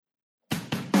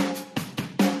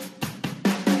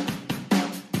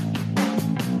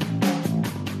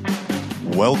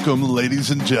Welcome, ladies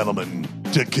and gentlemen,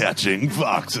 to Catching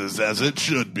Foxes as It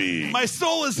Should Be. My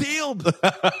soul is healed.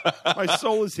 My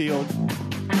soul is healed.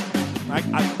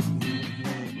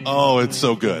 Oh, it's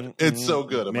so good. It's so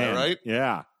good. Am I right?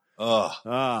 Yeah.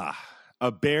 Ugh.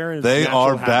 A bear in They natural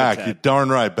are back. habitat. You're darn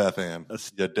right, Beth Ann.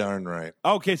 You're darn right.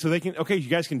 Okay, so they can. Okay, you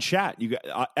guys can chat. You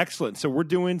got excellent. So we're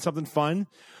doing something fun.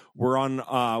 We're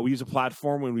on. We use a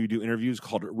platform when we do interviews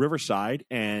called Riverside,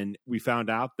 and we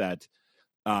found out that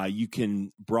you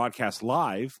can broadcast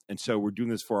live. And so we're doing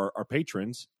this for our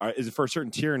patrons. Is it for a certain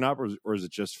tier and up, or is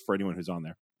it just for anyone who's on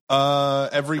there?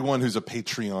 Everyone who's a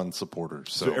Patreon supporter.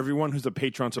 So everyone who's a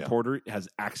Patreon supporter has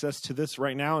access to this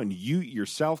right now, and you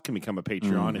yourself can become a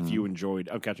Patreon if you enjoyed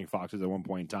Catching Foxes at one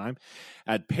point in time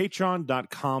at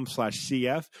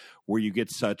patreon.com/CF, where you get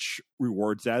such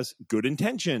rewards as good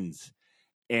intentions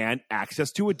and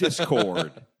access to a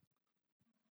Discord.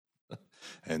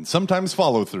 And sometimes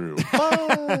follow through.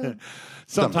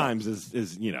 Sometimes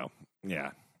is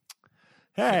yeah.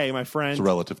 Hey, my friend. It's a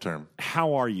relative term.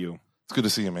 How are you? It's good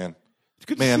to see you, man. It's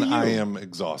good to man, see you. I am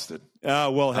exhausted.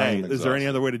 Well, hey, am is there any exhausted.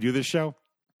 other way to do this show?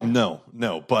 No,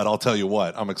 but I'll tell you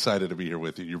what. I'm excited to be here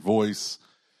with you. Your voice,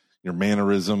 your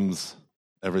mannerisms,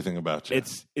 everything about you.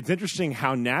 It's interesting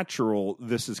how natural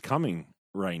this is coming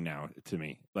right now to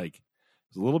me. Like, I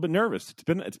was a little bit nervous.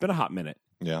 It's been a hot minute.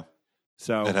 Yeah,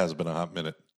 So it has been a hot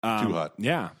minute. Too hot.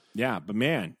 Yeah. But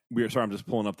man, I'm just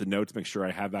pulling up the notes, make sure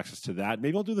I have access to that.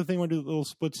 Maybe I'll do the thing where I do the little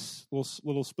split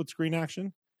screen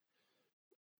action.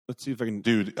 Let's see if I can.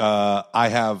 Dude,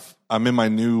 I'm in my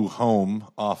new home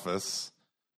office,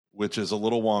 which is a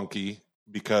little wonky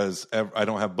because I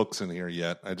don't have books in here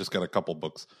yet. I just got a couple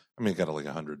books. I mean, I got like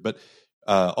 100, but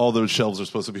all those shelves are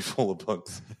supposed to be full of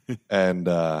books, and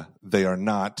they are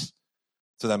not.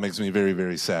 So that makes me very,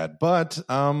 very sad. But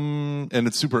and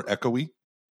it's super echoey.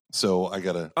 So I'm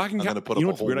gonna put up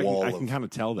a whole wall. I can kind of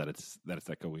tell that it's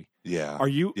echoey. Yeah. Are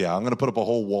you? Yeah, I'm gonna put up a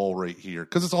whole wall right here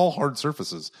because it's all hard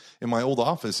surfaces. In my old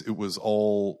office, it was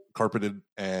all carpeted,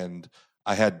 and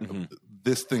I had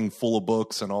this thing full of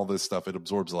books and all this stuff. It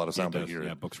absorbs a lot of sound. But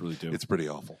here, books really do. It's pretty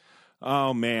awful.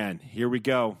 Oh man, here we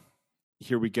go.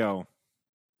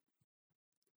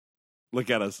 Look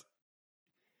at us.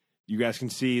 You guys can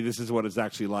see this is what it's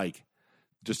actually like.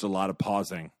 Just a lot of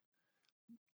pausing.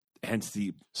 Hence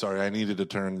the. Sorry, I needed to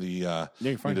turn the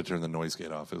you're fine. needed to turn the noise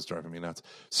gate off. It was driving me nuts.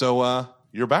 So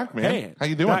you're back, man. Hey, how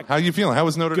you doing? back. How you feeling? How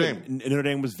was Notre Good. Dame? Notre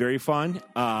Dame was very fun.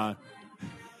 I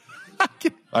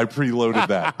preloaded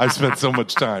that. I spent so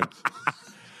much time.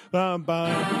 Bum,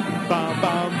 bum, bum,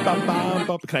 bum, bum, bum,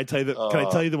 bum. Can I tell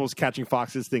you the most Catching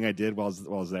Foxes thing I did while I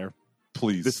was there?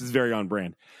 Please. This is very on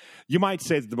brand. You might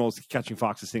say that the most Catching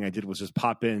Foxes thing I did was just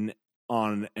pop in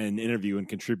on an interview and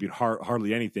contribute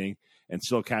hardly anything and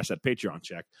still cash that Patreon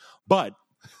check. But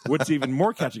what's even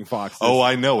more Catching Foxes? Oh,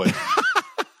 I know it.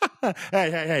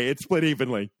 Hey, it's split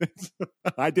evenly.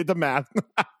 I did the math.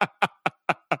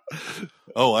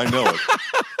 Oh, I know it.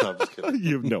 No, I'm just kidding.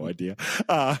 You have no idea.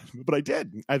 But I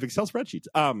did. I have Excel spreadsheets.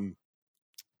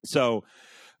 So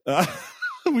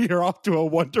we are off to a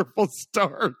wonderful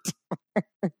start.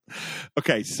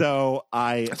 Okay, so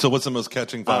So what's the most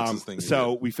Catching Foxes thing?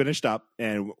 So we finished up,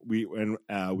 and we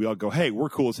all go, hey, we're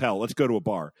cool as hell. Let's go to a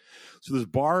bar. So there's a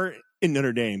bar in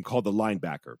Notre Dame called the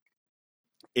Linebacker.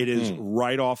 It is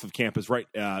right off of campus. Right,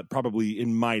 probably it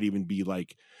might even be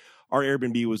like our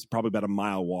Airbnb was probably about a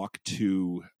mile walk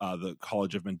to the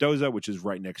College of Mendoza, which is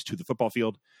right next to the football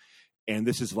field. And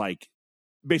this is like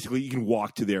basically you can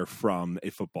walk to there from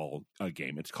a football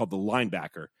game. It's called the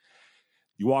Linebacker.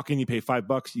 You walk in, you pay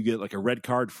 $5, you get like a red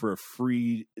card for a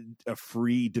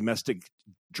free domestic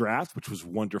draft, which was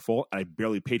wonderful. I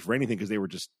barely paid for anything because they're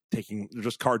just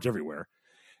cards everywhere.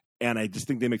 And I just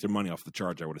think they make their money off the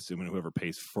charge, I would assume, and whoever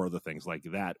pays for the things like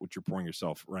that, which you're pouring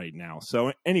yourself right now.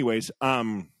 So anyways,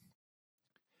 so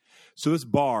this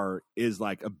bar is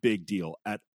like a big deal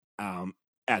at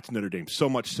Notre Dame, so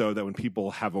much so that when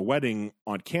people have a wedding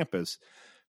on campus,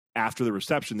 after the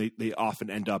reception, they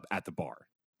often end up at the bar.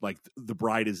 Like the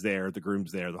bride is there, the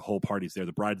groom's there, the whole party's there,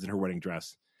 the bride's in her wedding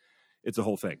dress. It's a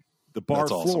whole thing. The bar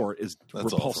floor is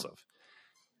repulsive. Awesome.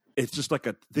 It's just like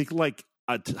a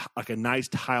nice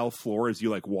tile floor as you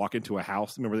like walk into a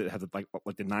house. Remember that it has like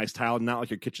a nice tile, not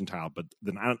like your kitchen tile, but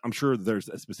then I'm sure there's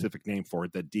a specific name for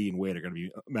it that Dee and Wade are going to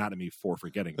be mad at me for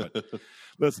forgetting. But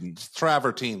listen, it's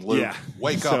travertine, Luke. Yeah.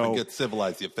 Wake up and get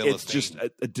civilized, you Philistine. It's just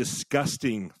a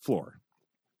disgusting floor.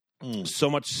 So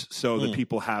much so that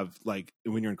people have, like,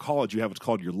 when you're in college, you have what's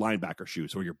called your linebacker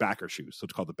shoes or your backer shoes. So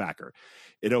it's called the backer.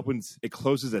 It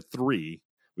closes at 3,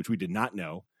 which we did not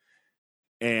know.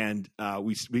 And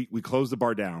we closed the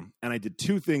bar down, and I did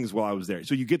two things while I was there.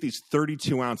 So you get these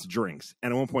 32-ounce drinks,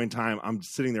 and at one point in time, I'm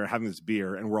sitting there having this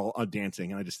beer, and we're all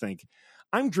dancing, and I just think,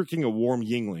 I'm drinking a warm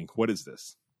Yingling. What is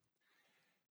this?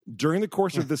 During the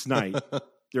course of this night,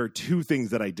 there are two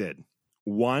things that I did.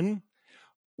 One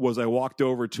was I walked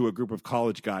over to a group of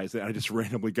college guys, and I just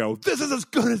randomly go, "This is as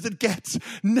good as it gets.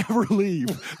 Never leave.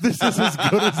 This is as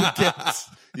good as it gets."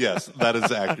 Yes, that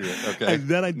is accurate. Okay. And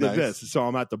then I did this. So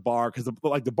I'm at the bar because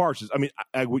the bar's just, I mean,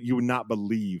 you would not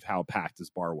believe how packed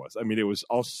this bar was. I mean, it was,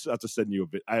 I'll have to send you a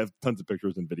bit. I have tons of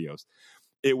pictures and videos.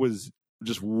 It was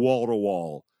just wall to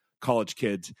wall college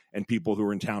kids and people who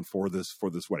are in town for this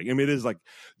wedding. I mean, it is like,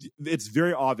 it's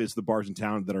very obvious the bars in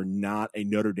town that are not a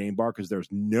Notre Dame bar because there's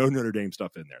no Notre Dame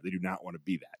stuff in there. They do not want to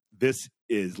be that. This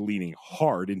is leaning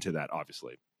hard into that,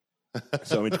 obviously.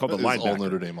 So it's called the Linebacker. All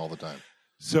Notre Dame all the time.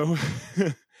 So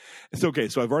it's okay.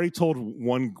 So I've already told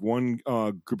one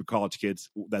group of college kids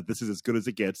that this is as good as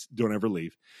it gets. Don't ever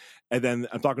leave. And then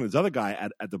I'm talking to this other guy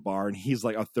at the bar, and he's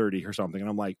like a 30 or something. And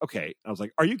I'm like, okay. I was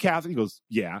like, are you Catholic? He goes,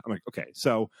 yeah. I'm like, okay.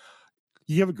 So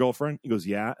you have a girlfriend? He goes,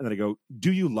 yeah. And then I go,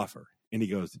 do you love her? And he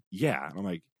goes, yeah. And I'm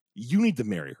like, you need to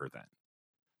marry her then.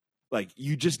 Like,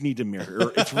 you just need to marry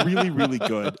her. It's really, really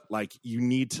good. Like, you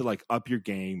need to like up your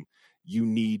game. You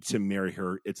need to marry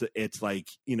her. It's like,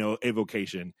 you know, a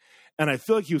vocation. And I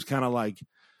feel like he was kind of like,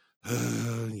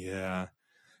 yeah.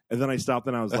 And then I stopped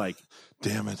and I was like,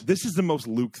 damn it. This is the most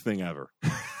Luke thing ever.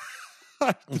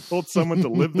 I told someone to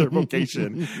live their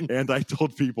vocation, and I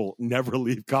told people never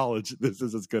leave college. This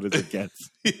is as good as it gets.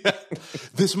 Yeah.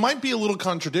 This might be a little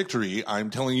contradictory. I'm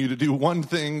telling you to do one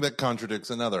thing that contradicts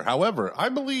another. However, I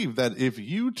believe that if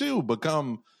you too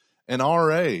become an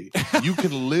RA, you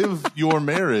can live your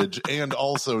marriage and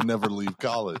also never leave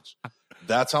college.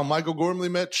 That's how Michael Gormley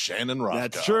met Shannon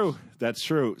Rothkopf. That's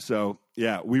true. So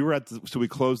yeah, we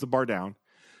closed the bar down.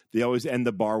 They always end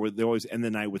the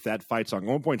night with that fight song. At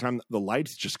one point in time, the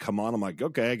lights just come on. I'm like,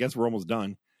 okay, I guess we're almost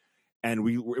done. And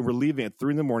we're leaving at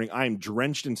 3 a.m. I am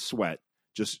drenched in sweat.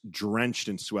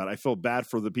 I feel bad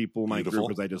for the people in my group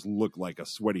because I just look like a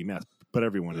sweaty mess, but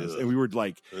everyone is. And we were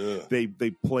like, they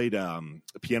played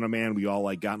Piano Man. We all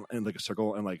like got in like a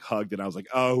circle and like hugged. And I was like,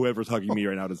 oh, whoever's hugging me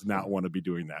right now does not want to be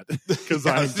doing that because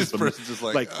I'm just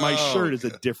my shirt is a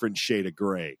different shade of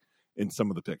gray in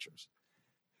some of the pictures.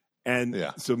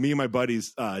 And so me and my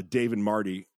buddies, Dave and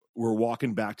Marty, we're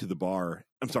walking back to the bar.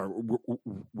 I'm sorry,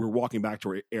 we're walking back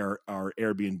to our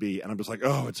Airbnb, and I'm just like,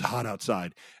 oh, it's hot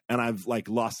outside. And I've like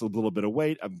lost a little bit of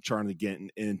weight. I'm trying to get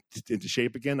into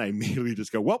shape again. I immediately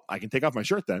just go, well, I can take off my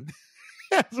shirt then.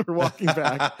 As we're walking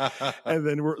back. And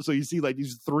then so you see like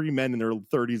these 3 men in their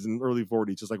 30s and early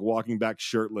 40s just like walking back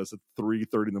shirtless at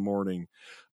 3:30 in the morning,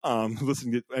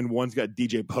 listening to, and one's got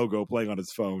DJ Pogo playing on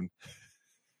his phone.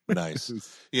 Nice.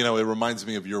 You know, it reminds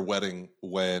me of your wedding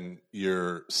when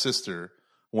your sister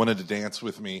wanted to dance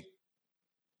with me.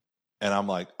 And I'm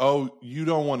like, oh, you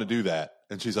don't want to do that.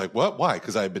 And she's like, what? Why?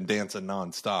 Because I've been dancing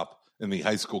nonstop in the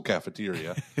high school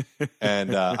cafeteria.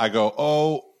 And I go,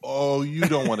 oh, you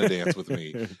don't want to dance with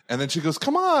me. And then she goes,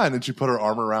 come on. And she put her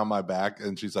arm around my back.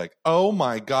 And she's like, oh,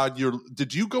 my God,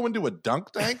 did you go into a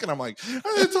dunk tank? And I'm like,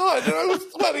 it's hot. And I was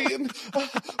sweaty. And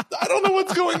I don't know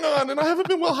what's going on. And I haven't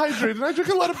been well hydrated. And I drink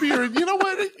a lot of beer. And you know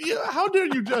what? How dare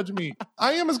you judge me?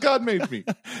 I am as God made me.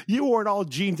 You wore an all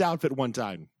jeans outfit one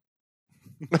time.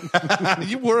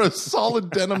 You wore a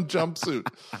solid denim jumpsuit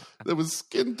that was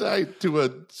skin tight to a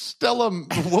Stella.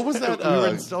 What was that? We were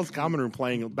in Stella's common room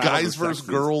playing guys versus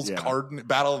girls card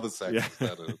battle of the sexes.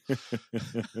 Yeah.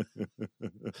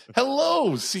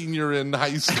 Hello, senior in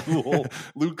high school,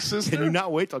 Luke's sister. Can you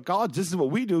not wait till college? This is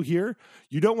what we do here.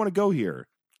 You don't want to go here.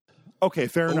 Okay,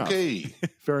 fair enough.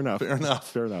 Fair enough.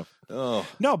 Oh,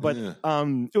 no, but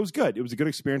it was good. It was a good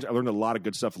experience. I learned a lot of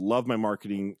good stuff. Loved my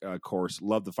marketing course.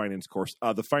 Loved the finance course.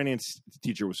 The finance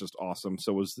teacher was just awesome.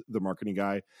 So was the marketing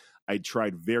guy. I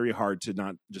tried very hard to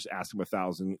not just ask him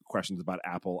 1,000 questions about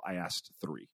Apple. I asked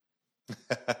 3.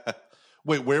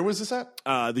 Wait, where was this at?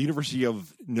 The University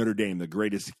of Notre Dame, the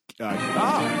greatest, the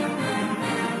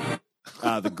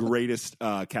greatest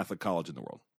Catholic college in the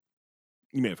world.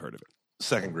 You may have heard of it.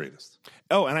 Second greatest.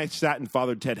 Oh, and I sat in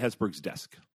Father Ted Hesburgh's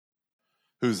desk.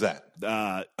 Who's that?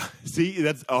 See,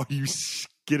 are you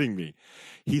kidding me?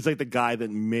 He's like the guy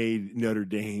that made Notre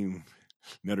Dame.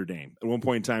 At one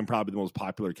point in time, probably the most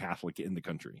popular Catholic in the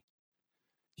country.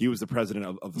 He was the president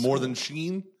of the More school. Than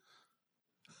Sheen?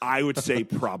 I would say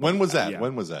probably. When was that? Yeah.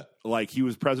 When was that? Like, he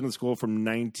was president of the school from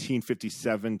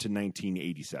 1957 to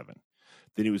 1987.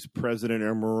 Then he was president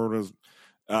emeritus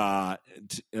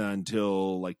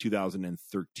until like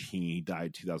 2013. He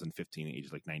died 2015, age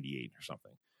like 98 or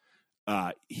something.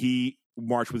 He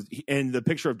march with, and the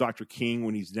picture of Dr. King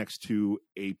when he's next to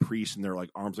a priest and they're like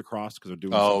arms across because they're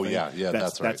doing. Oh something. yeah,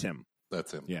 that's right. That's him.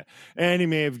 That's him. Yeah, and he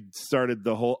may have started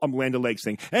the whole Land O'Lakes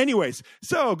thing. Anyways,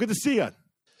 so good to see you.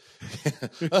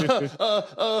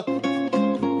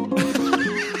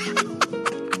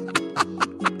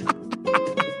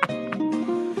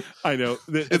 I know.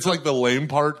 It's like the lame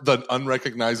part, the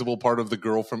unrecognizable part of the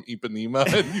girl from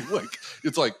Ipanema, and you like,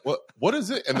 it's like, what is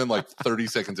it? And then like 30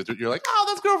 seconds into it, you're like, oh,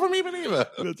 that's girl from Ipanema.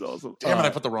 That's awesome. Damn it, I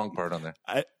put the wrong part on there.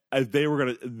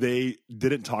 They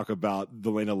didn't talk about the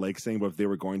Land O'Lakes thing, but if they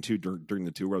were going to during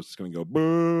the tour, I was just going to go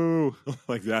boo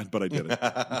like that, but I didn't.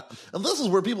 And this is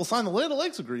where people sign the Land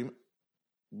O'Lakes agreement.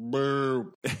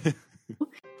 Boo.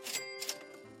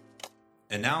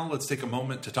 And now let's take a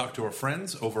moment to talk to our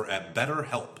friends over at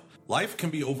BetterHelp. Life can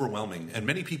be overwhelming, and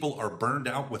many people are burned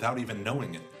out without even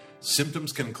knowing it.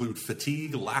 Symptoms can include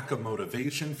fatigue, lack of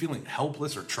motivation, feeling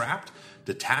helpless or trapped,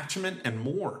 detachment, and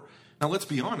more. Now, let's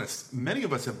be honest, many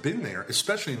of us have been there,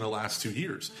 especially in the last 2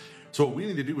 years. So what we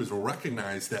need to do is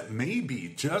recognize that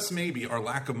maybe, just maybe, our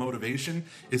lack of motivation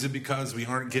isn't because we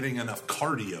aren't getting enough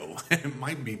cardio. It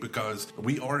might be because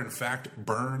we are, in fact,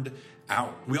 burned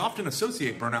out. We often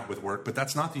associate burnout with work, but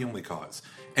that's not the only cause.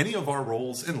 Any of our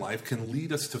roles in life can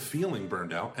lead us to feeling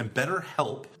burned out, and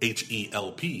BetterHelp,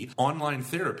 H-E-L-P, online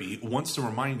therapy wants to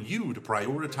remind you to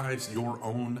prioritize your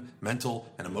own mental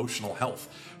and emotional health.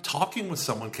 Talking with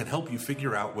someone can help you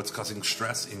figure out what's causing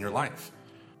stress in your life.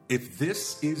 If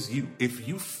this is you, if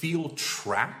you feel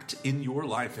trapped in your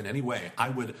life in any way, I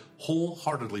would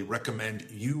wholeheartedly recommend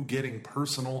you getting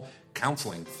personal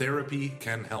counseling. Therapy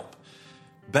can help.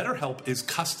 BetterHelp is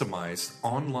customized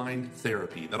online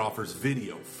therapy that offers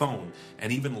video, phone,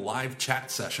 and even live chat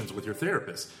sessions with your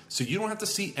therapist, so you don't have to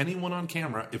see anyone on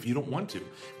camera if you don't want to.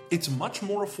 It's much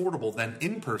more affordable than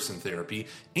in-person therapy,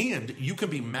 and you can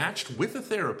be matched with a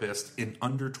therapist in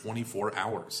under 24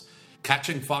 hours.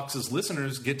 Catching Foxes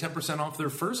listeners get 10% off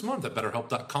their first month at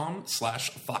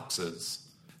BetterHelp.com/Foxes.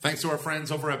 Thanks to our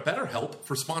friends over at BetterHelp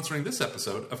for sponsoring this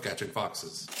episode of Catching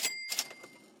Foxes.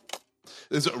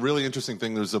 There's a really interesting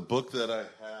thing. There's a book that I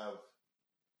have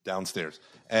downstairs,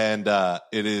 and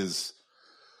it is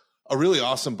a really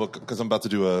awesome book because I'm about to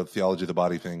do a Theology of the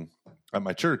Body thing at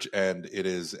my church, and it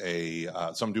is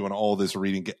so I'm doing all this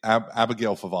reading.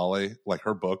 Abigail Favale, like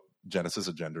her book, Genesis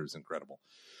of Gender, is incredible.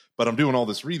 But I'm doing all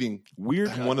this reading. Weird.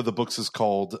 And one of the books is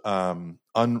called Yeah.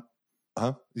 Do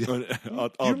you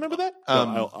remember that?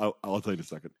 I'll tell you in a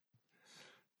second.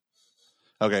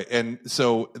 Okay, and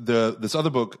so this other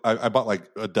book, I bought like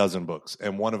a dozen books,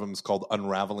 and one of them is called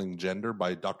Unraveling Gender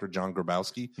by Dr. John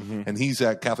Grabowski, and he's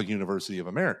at Catholic University of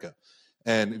America.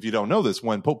 And if you don't know this,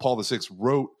 when Pope Paul VI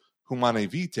wrote Humanae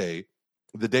Vitae,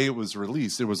 the day it was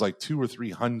released, there was like 200 or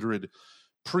 300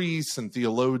 priests and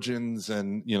theologians,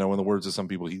 and in the words of some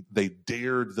people, they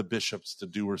dared the bishops to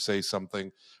do or say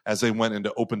something as they went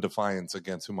into open defiance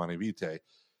against Humanae Vitae.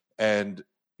 And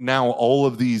now, all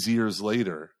of these years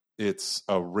later, it's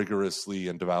a rigorously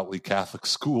and devoutly Catholic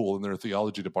school in their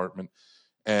theology department.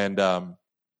 And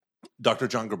Dr.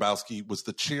 John Grabowski was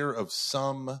the chair of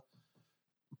some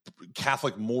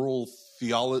Catholic moral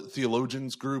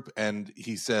theologians group, and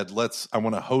he said, I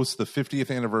want to host the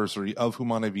 50th anniversary of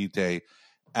Humanae Vitae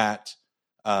at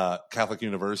Catholic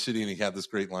University. And he had this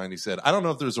great line. He said, I don't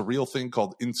know if there's a real thing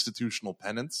called institutional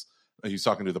penance. He's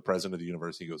talking to the president of the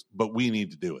university. He goes, but we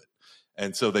need to do it.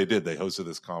 And so they did. They hosted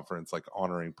this conference, like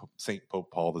honoring St.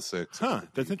 Pope Paul VI. Huh,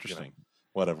 that's interesting.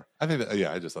 Whatever. I think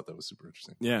I just thought that was super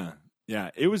interesting. Yeah.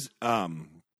 It was,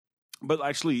 but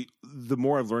actually, the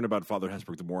more I've learned about Father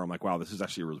Hesburgh, the more I'm like, wow, this is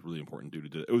actually a really important dude to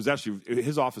do. It was actually,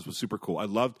 his office was super cool. I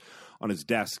loved on his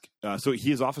desk. So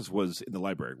his office was in the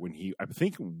library when I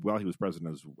think while he was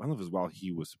president, I don't know if it was while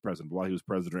he was president, but while he was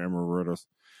president emeritus.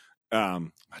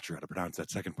 I'm not sure how to pronounce that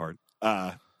second part.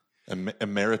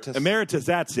 Emeritus? Emeritus,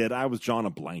 that's it. I was drawing a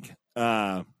blank.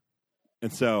 And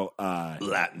so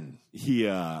Latin. He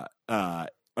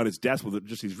on his desk with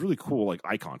just these really cool like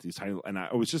icons, these tiny, and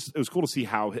it was cool to see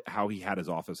how he had his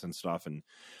office and stuff, and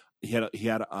he had Nice. he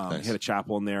had a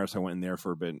chapel in there, so I went in there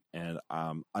for a bit, and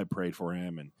I prayed for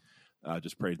him and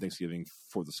just prayed Thanksgiving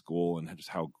for the school and just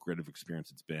how great of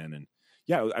experience it's been, and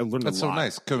yeah, I learned That's a lot. so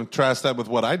nice. Contrast that with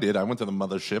what I did. I went to the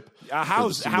mothership. How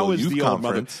is the old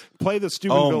mother? Play the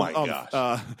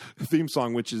Steubenville theme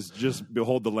song, which is just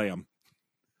 "Behold the Lamb."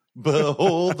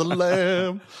 Behold the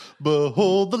Lamb,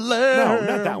 behold the Lamb.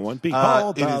 No, not that one.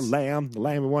 Behold the Lamb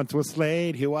who once was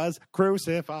slain, who was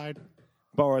crucified.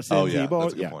 For our sins he bore.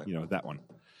 that's a good point. That one.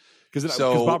 Because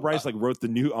So, Bob Rice like wrote the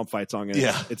new fight song, and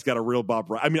Yeah. it's got a real Bob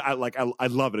Rice. I mean, I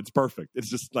love it. It's perfect. It's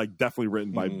just like definitely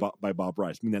written by by Bob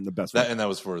Rice. I mean, that in the best way. and that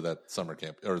was for that summer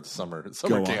camp or the summer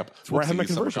Go on. camp. It's where I had my Whoopsie,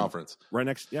 summer conversion. conference. Right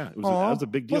next, yeah, that Aw, was a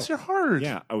big deal. Bless your heart.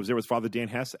 Yeah, I was there with Father Dan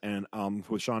Hess and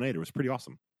with Sean Ader. It was pretty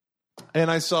awesome.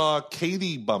 And I saw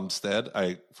Katie Bumstead.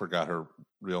 I forgot her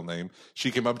real name.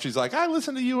 She came up and she's like, I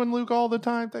listen to you and Luke all the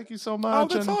time. Thank you so Oh,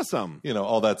 much. that's and, awesome. you know,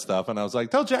 all that stuff. And I was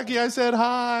like, tell Jackie I said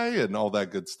hi and all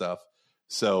that good stuff.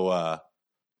 So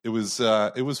it was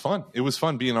fun. It was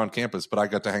fun being on campus, but I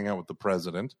got to hang out with the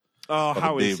president. Oh,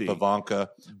 how is Dave he? Pavanka.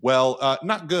 Well,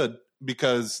 not good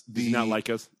because He's not like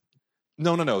us.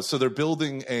 No. So they're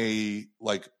building a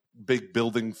like big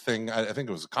building thing. I think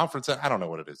it was a conference. I don't know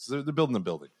what it is. They're building a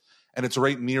building, and it's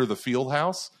right near the field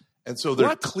house. And so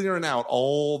they're clearing out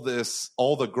all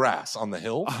the grass on the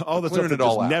hill. All the stuff clearing that it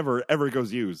all just out. never ever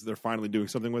goes used. They're finally doing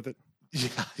something with it.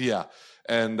 Yeah.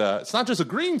 And it's not just a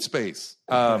green space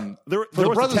There for the was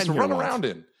a brothers to 10-year run once. around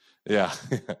in. Yeah.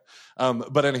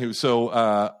 But anywho, so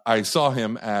I saw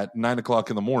him at 9:00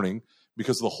 in the morning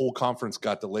because the whole conference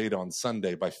got delayed on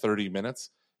Sunday by 30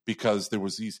 minutes because there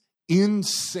was these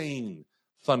insane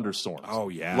thunderstorms. Oh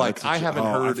yeah, like I haven't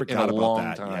I heard in forgot a about long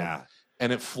that. time. Yeah.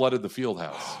 And it flooded the field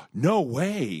house. No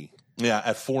way. Yeah,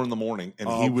 at 4 a.m, and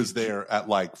he was there at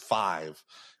like 5.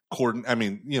 I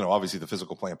mean, you know, obviously the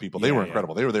physical plant people, they were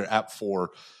incredible. They were there at 4,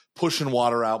 pushing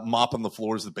water out, mopping the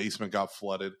floors. The basement got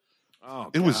flooded. Oh,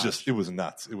 It was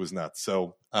nuts. It was nuts.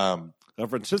 So, we had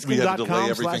to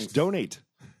delay franciscan.com/donate.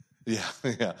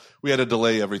 yeah. We had to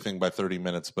delay everything by 30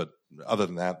 minutes, but other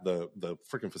than that, the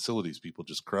freaking facilities people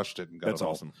just crushed it and got That's it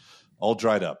awesome. all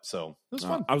dried up. So it was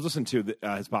fun. I was listening to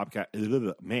his podcast.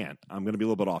 Man, I'm going to be a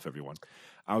little bit off, everyone.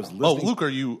 I was Oh, listening. Luke, are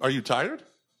you tired?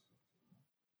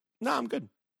 No, I'm good.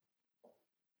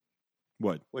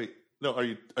 What? Wait, no,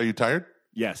 are you tired?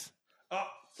 Yes. Oh,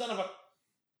 son of a!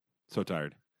 So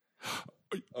tired.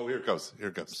 Oh, here it goes. Here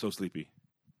it goes. So sleepy.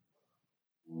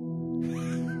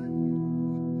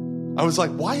 I was like,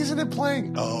 why isn't it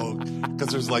playing? Oh, because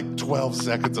there's like 12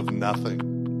 seconds of nothing.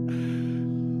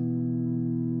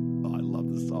 Oh, I love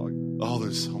this song. Oh,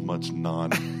 there's so much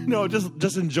non. No,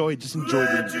 just enjoy. Just enjoy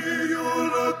the. You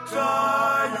look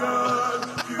tired.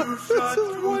 You This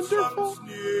is wonderful.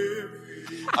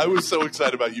 I was so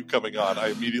excited about you coming on. I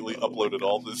immediately uploaded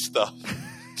all this stuff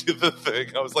to the thing.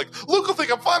 I was like, Luke will think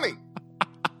I'm funny.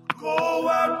 Go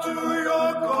out to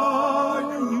your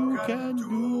car. You can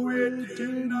do it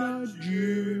in a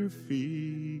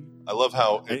jiffy. I love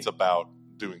how it's about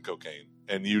doing cocaine.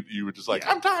 And you were just like,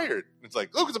 I'm tired. It's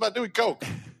like, Luke, it's about doing coke.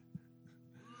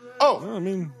 Oh, Well, I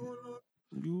mean,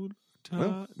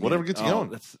 well, whatever gets you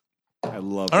going. I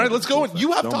love. All right, let's go.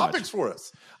 You have so topics much. for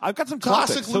us. I've got some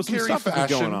Classic topics. Luke some Carey stuff is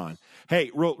fashion. going on. Hey,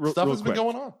 real Stuff real has been quick.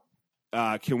 going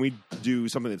on. Can we do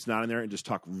something that's not in there and just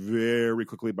talk very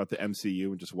quickly about the MCU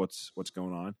and just what's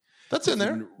going on? That's in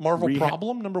there. Marvel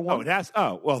problem number 1. Oh, it has.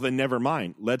 Oh, well, then never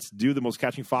mind. Let's do the most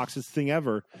catching foxes thing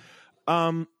ever.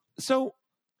 So,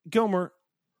 Gomer,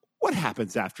 what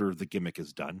happens after the gimmick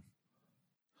is done?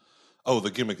 Oh, the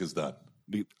gimmick is done.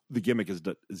 The gimmick is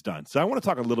done. So, I want to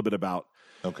talk a little bit about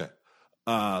Okay.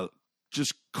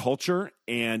 just culture.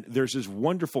 And there's this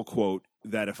wonderful quote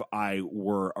that if I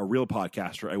were a real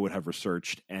podcaster, I would have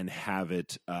researched and have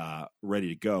it ready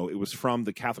to go. It was from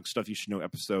the Catholic Stuff You Should Know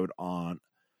episode on.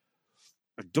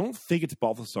 I don't think it's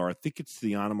Balthasar. I think it's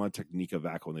the Anima Technica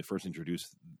Vaco when they first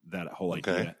introduced that whole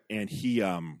idea. And he,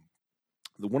 one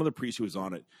of the priests who was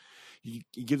on it, he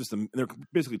gives us they're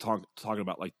basically talking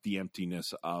about like the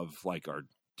emptiness of like our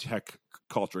tech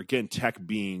culture. Again, tech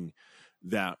being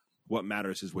that what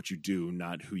matters is what you do,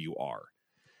 not who you are.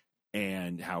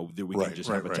 And how we can just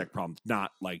have a tech problem,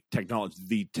 not like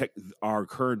technology. Our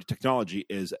current technology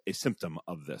is a symptom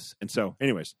of this. And so,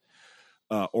 anyways,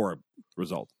 or a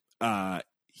result.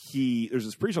 There's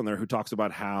this priest on there who talks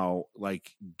about how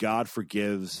like God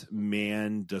forgives,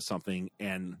 man does something,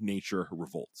 and nature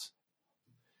revolts.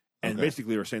 And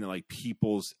basically, they're saying that like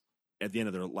people's at the end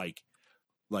of their like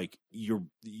your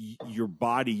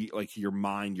body, like your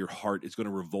mind, your heart is going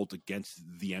to revolt against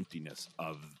the emptiness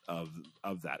of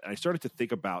that. And I started to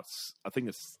think about a thing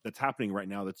that's happening right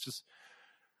now that's just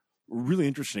really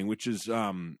interesting, which is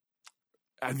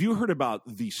have you heard about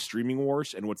the streaming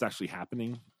wars and what's actually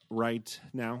happening right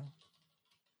now?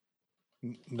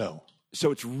 No.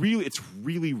 So it's really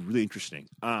interesting.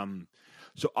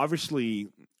 So obviously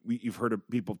you've heard of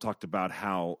people talked about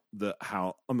how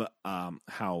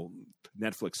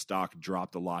Netflix stock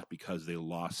dropped a lot because they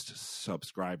lost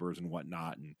subscribers and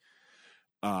whatnot,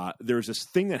 there's this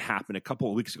thing that happened a couple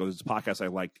of weeks ago. There's this podcast I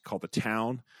like called The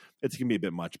Town. It's going to be a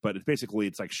bit much, but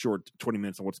it's like short 20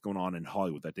 minutes on what's going on in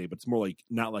Hollywood that day. But it's more like,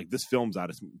 not like this film's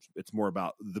out. It's more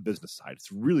about the business side.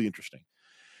 It's really interesting.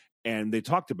 And they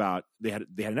talked about, they had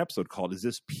an episode called "Is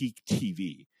This Peak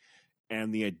TV?"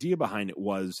 And the idea behind it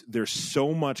was there's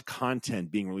so much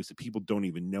content being released that people don't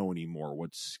even know anymore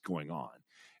what's going on.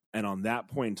 And on that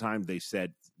point in time, they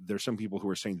said there's some people who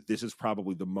are saying this is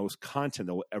probably the most content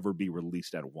that will ever be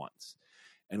released at once.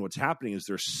 And what's happening is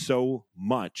there's so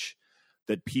much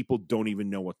that people don't even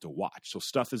know what to watch. So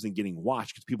stuff isn't getting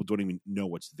watched because people don't even know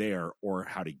what's there or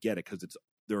how to get it, because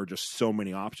there are just so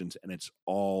many options, and it's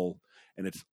all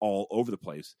over the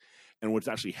place. And what's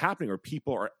actually happening are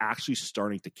people are actually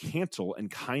starting to cancel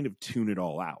and kind of tune it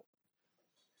all out.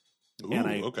 Ooh, and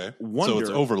I okay. wonder, so it's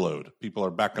overload. People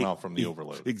are backing off from the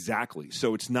overload. Exactly.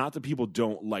 So it's not that people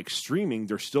don't like streaming;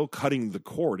 they're still cutting the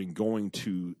cord and going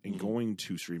to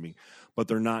streaming, but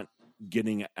they're not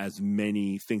getting as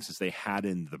many things as they had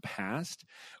in the past,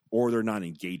 or they're not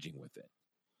engaging with it.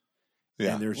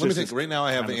 Yeah. And Let me think. Right now,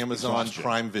 I have Amazon exhaustion.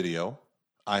 Prime Video.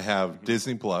 I have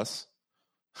Disney Plus.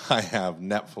 I have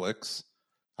Netflix.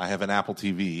 I have an Apple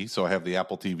TV, so I have the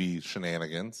Apple TV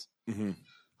shenanigans. Mm-hmm.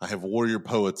 I have Warrior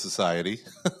Poet Society.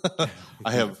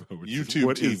 I have YouTube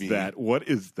What TV. is that? What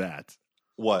is that?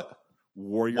 What?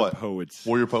 Warrior Poets.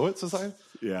 Warrior Poet Society?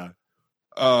 Yeah.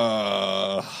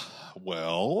 No,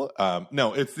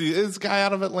 it's this guy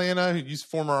out of Atlanta who's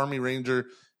former Army Ranger.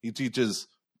 He teaches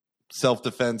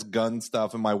self-defense gun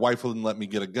stuff, and my wife wouldn't let me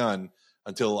get a gun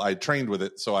until I trained with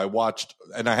it. So I watched,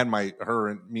 and I had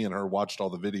me and her watched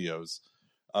all the videos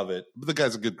of it. But the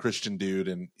guy's a good Christian dude,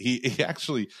 and he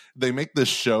actually, they make this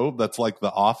show that's like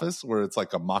The Office, where it's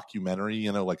like a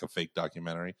mockumentary, like a fake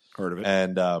documentary. Heard of it.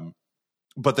 And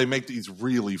but they make these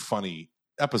really funny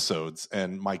episodes,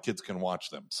 and my kids can watch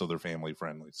them, so they're family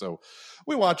friendly. So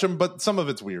we watch them, but some of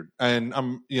it's weird, and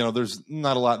there's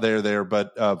not a lot there.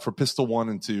 But for Pistol 1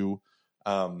 and 2,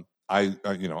 I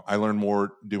learn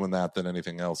more doing that than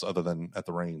anything else, other than at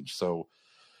the range. So.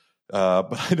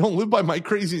 But I don't live by my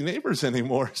crazy neighbors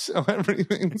anymore, so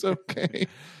everything's okay.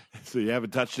 So you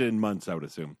haven't touched it in months, I would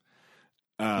assume.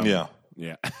 Yeah.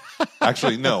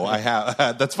 Actually, no, I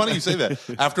have. That's funny you say that.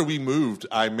 After we moved,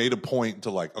 I made a point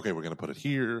to okay, we're going to put it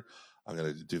here. I'm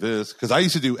going to do this. Because I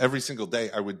used to do every single day.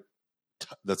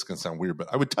 That's going to sound weird, but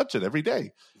I would touch it every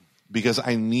day because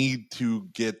I need to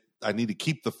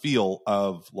keep the feel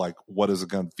of what does a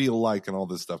gun feel like and all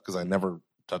this stuff, because I never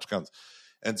touch guns.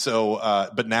 And so,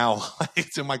 but now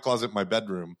it's in my closet, in my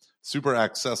bedroom, super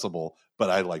accessible, but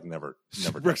I never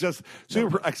super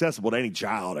accessible to any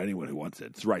child, anyone who wants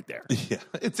it. It's right there. Yeah,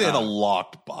 it's in a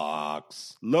locked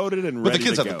box, loaded and but ready. The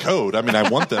kids to have go. the code. I mean,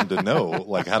 I want them to know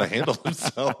how to handle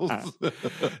themselves.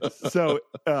 So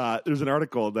there's an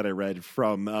article that I read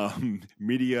from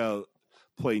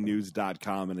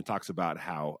MediaPlayNews.com, and it talks about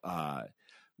how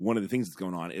one of the things that's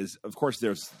going on is, of course,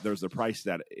 there's the price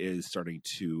that is starting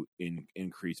to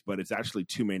increase, but it's actually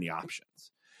too many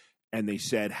options. And they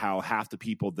said how half the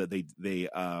people that they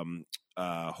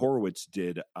Horowitz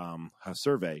did a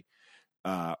survey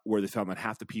where they found that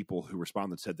half the people who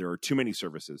responded said there are too many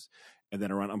services, and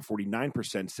then around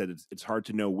 49% said it's hard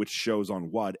to know which show's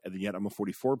on what, and then yet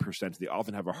 44% they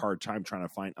often have a hard time trying to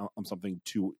find something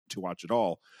to watch at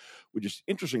all, which is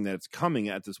interesting that it's coming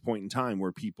at this point in time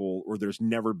where there's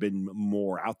never been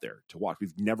more out there to watch.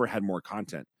 We've never had more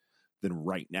content than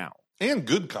right now. And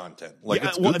good content.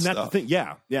 It's good good stuff. That's the thing.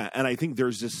 Yeah. And I think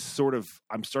there's this sort of,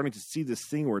 I'm starting to see this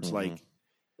thing where it's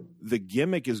the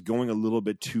gimmick is going a little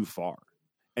bit too far.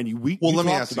 And let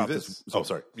me ask you this. Oh,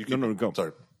 sorry. No, go.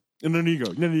 Sorry. No, you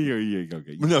go. You go.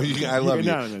 No, I love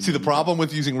you. See, the problem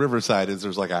with using Riverside is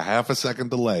there's a half a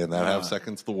second delay, and that half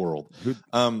second's the world.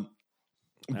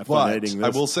 But I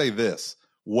will say this.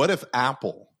 What if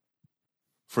Apple,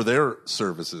 for their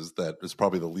services, that is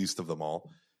probably the least of them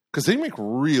all, because they make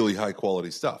really high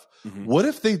quality stuff. Mm-hmm. What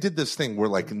if they did this thing where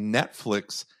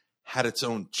Netflix had its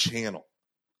own channel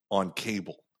on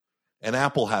cable and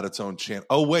Apple had its own channel?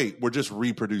 Oh, wait, we're just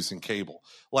reproducing cable.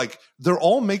 They're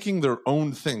all making their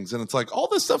own things. And it's all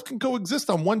this stuff can coexist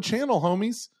on one channel,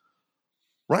 homies.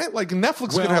 Right?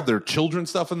 Netflix could have their children's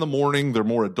stuff in the morning, their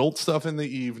more adult stuff in the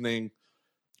evening.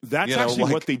 That's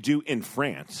actually what they do in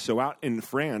France. So out in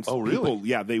France, oh,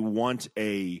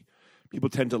 really? People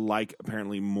tend to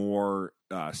apparently more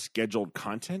scheduled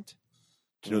content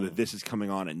to know that this is coming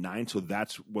on at 9. So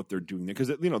that's what they're doing there.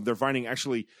 Because, they're finding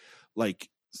actually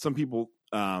some people,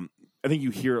 I think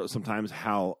you hear sometimes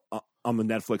how on the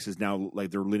Netflix is now like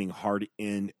they're leaning hard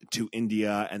into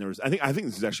India, and I think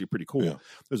this is actually pretty cool. Yeah.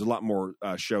 There's a lot more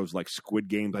shows like Squid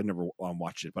Games. I've never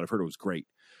watched it, but I've heard it was great.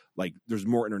 Like there's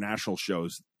more international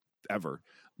shows ever,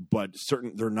 but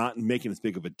they're not making as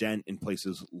big of a dent in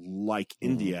places like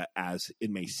India as it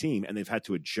may seem, and they've had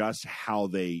to adjust how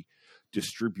they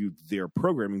distribute their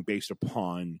programming based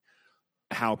upon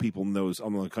how people in those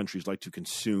other countries like to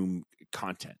consume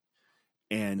content.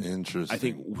 And Interesting. I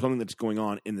think something that's going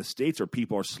on in the States are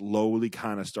people are slowly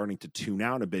kind of starting to tune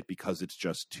out a bit because it's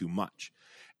just too much.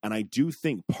 And I do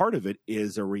think part of it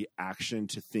is a reaction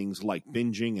to things like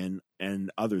binging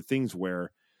and other things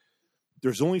where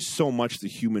there's only so much the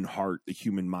human heart, the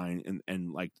human mind,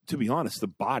 and like, to be honest, the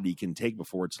body can take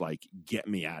before it's like, get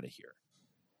me out of here.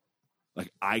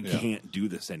 Like, I can't do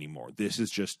this anymore. This is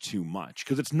just too much.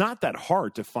 Because it's not that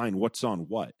hard to find what's on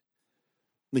what.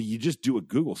 Like, you just do a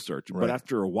Google search. Right. But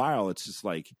after a while, it's just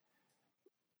like,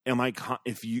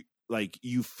 if you, like,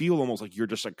 you feel almost like you're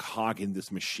just a cog in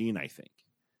this machine, I think.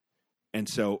 And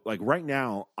so, like, right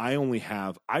now, I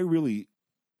probably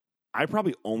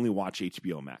only watch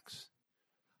HBO Max.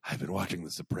 I've been watching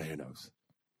The Sopranos.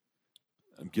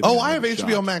 I have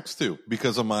HBO Max too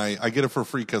because of I get it for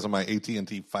free because of my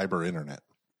AT&T fiber internet.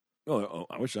 Oh,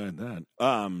 I wish I had that.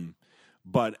 And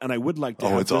I would like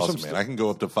to. It's awesome, man! I can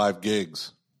go up to 5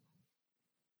 gigs.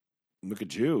 Look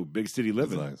at you, big city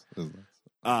living. That's nice.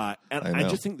 And I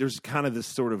just think there's kind of this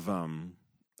sort of. I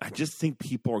just think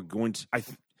people are going to.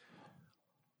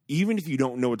 Even if you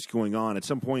don't know what's going on, at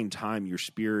some point in time, your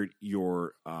spirit,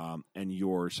 and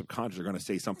your subconscious are going to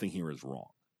say something here is wrong.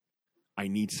 I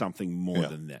need something more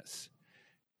than this.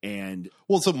 And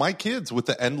so my kids with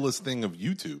the endless thing of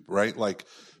YouTube, right? Like,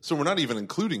 so we're not even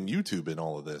including YouTube in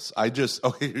all of this. So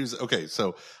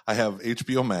I have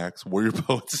HBO Max, Warrior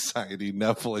Poet Society,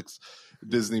 Netflix,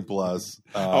 Disney Plus.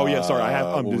 Sorry, I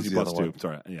have Disney Plus too.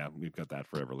 Sorry, yeah, we've got that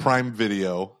forever. Prime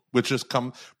Video, which just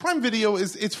Prime Video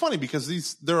it's funny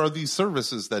because there are these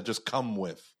services that just come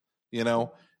with, and I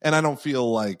don't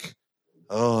feel like,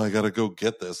 I got to go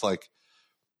get this. Like,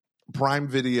 Prime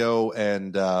Video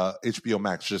and HBO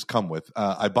Max just come with.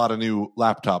 I bought a new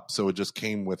laptop, so it just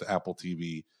came with Apple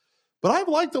TV. But I've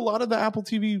liked a lot of the Apple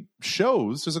TV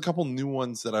shows. There's a couple new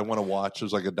ones that I want to watch.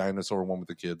 There's like a dinosaur one with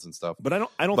the kids and stuff. But I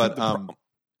don't think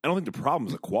the problem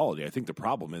is the quality. I think the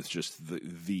problem is just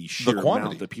the sheer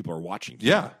amount that people are watching.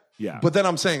 Yeah. Yeah. But then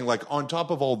I'm saying, like, on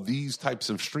top of all these types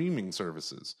of streaming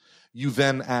services, you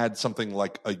then add something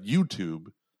like a YouTube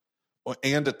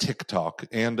and a TikTok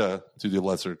and to the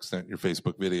lesser extent your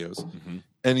Facebook videos,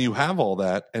 and you have all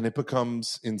that, and it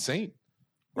becomes insane,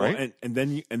 right? Well, and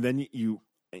then you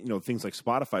things like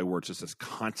Spotify, where it's just this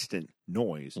constant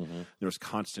noise. There's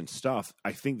constant stuff.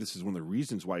 I think this is one of the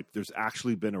reasons why there's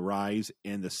actually been a rise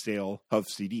in the sale of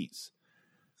CDs.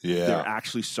 Yeah, they're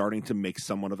actually starting to make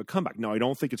somewhat of a comeback. Now, I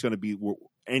don't think it's going to be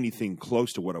anything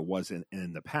close to what it was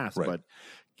in the past, right. But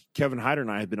Kevin Hyder and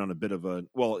I have been on a bit of a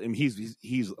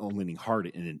he's leaning hard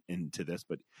into this,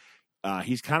 but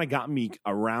he's kind of gotten me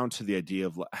around to the idea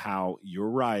of how you're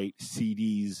right.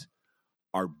 CDs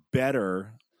are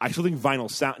better. I still think vinyl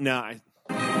sound.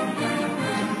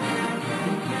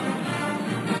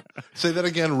 Say that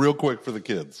again, real quick for the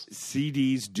kids.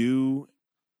 CDs do.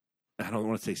 I don't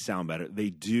want to say sound better. They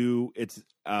do. It's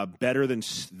better than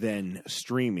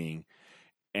streaming,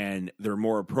 and they're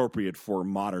more appropriate for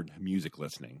modern music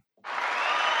listening.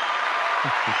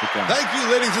 Thank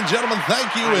you, ladies and gentlemen.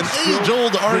 Thank you. An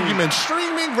age-old argument: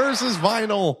 streaming versus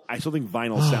vinyl. I still think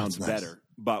vinyl sounds better,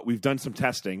 but we've done some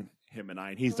testing, him and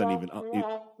I, and he's done even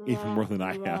more than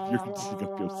I have. You're going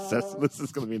to be obsessed. This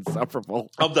is going to be insufferable.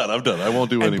 I'm done. I won't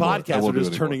do any more. Podcasts are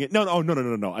just turning it. No.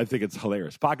 I think it's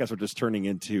hilarious. Podcasts are just turning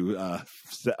into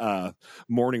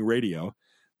morning radio.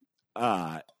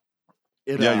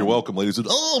 You're welcome, ladies.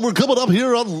 We're coming up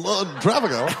here on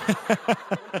Traffic Hour.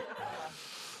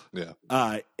 Yeah.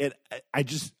 I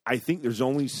think there's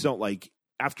only so, like,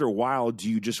 after a while, do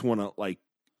you just want to, like,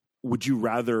 would you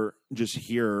rather just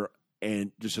hear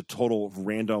and just a total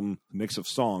random mix of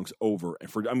songs over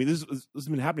and for? I mean, this has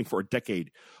been happening for a decade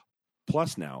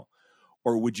plus now,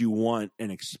 or would you want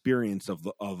an experience of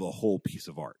a whole piece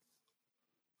of art?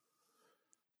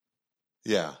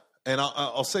 Yeah, and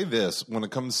I'll say this: when it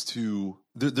comes to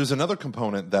there's another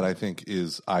component that I think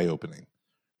is eye-opening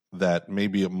that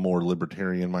maybe a more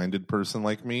libertarian-minded person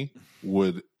like me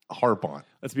would harp on.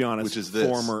 Let's be honest, which is this.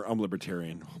 Former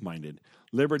libertarian-minded.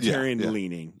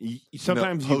 Libertarian-leaning.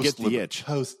 Sometimes you get the itch.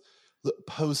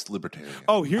 Post-libertarian.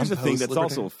 Oh, here's the thing that's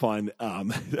also fun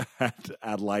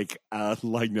at like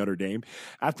Notre Dame.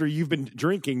 After you've been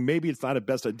drinking, maybe it's not a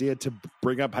best idea to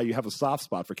bring up how you have a soft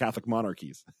spot for Catholic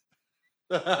monarchies.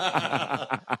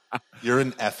 You're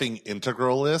an effing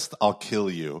integralist. I'll kill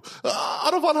you.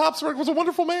 Otto von Habsburg was a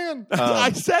wonderful man.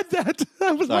 I said that.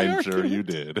 That was my I'm argument. sure you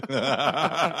did.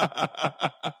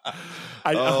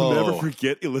 I'll never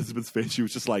forget Elizabeth's face. She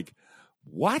was just like,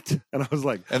 what? And I was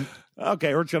like,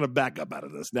 okay, we're trying to back up out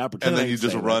of this now. And then you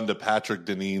just run to Patrick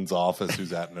Deneen's office,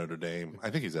 who's at Notre Dame.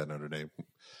 I think he's at Notre Dame.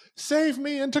 Save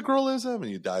me, integralism. And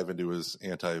you dive into his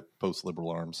anti-post-liberal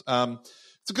arms.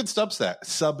 It's a good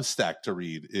Substack to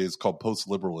read. Is called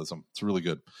Post-Liberalism. It's really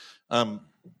good.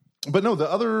 But no, the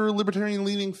other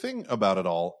libertarian-leaning thing about it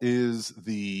all is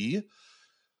the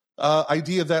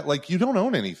idea that, like, you don't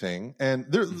own anything. And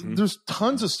there's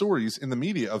tons of stories in the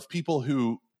media of people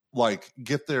who, like,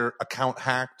 get their account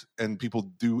hacked and people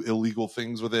do illegal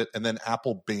things with it, and then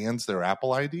Apple bans their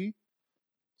Apple ID.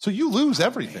 So you lose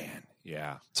everything. Man.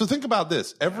 Yeah. So think about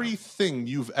this. Everything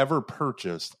you've ever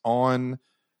purchased on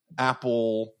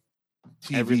Apple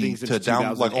TV to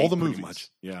download, like all the movies. Much.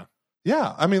 Yeah.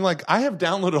 Yeah. I mean, like, I have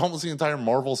downloaded almost the entire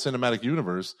Marvel Cinematic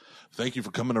Universe. Thank you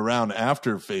for coming around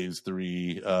after Phase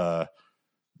 3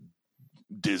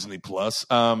 Disney Plus.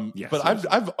 Yes, but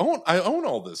I own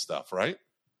all this stuff, right?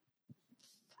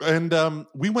 And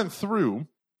we went through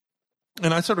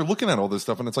and I started looking at all this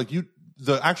stuff, and it's like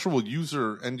the actual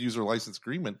end user license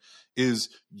agreement is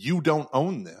you don't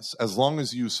own this. As long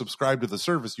as you subscribe to the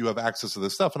service, you have access to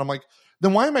this stuff. And I'm like,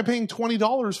 then why am I paying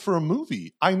 $20 for a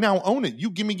movie? I now own it.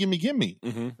 You gimme.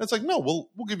 Mm-hmm. It's like, no, we'll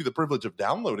give you the privilege of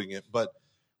downloading it, but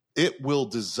it will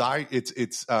design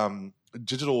its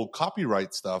digital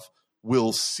copyright stuff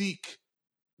will seek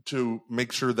to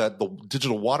make sure that the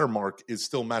digital watermark is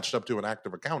still matched up to an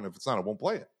active account. If it's not, it won't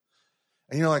play it.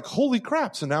 And you're like, holy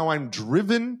crap. So now I'm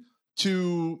driven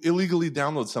to illegally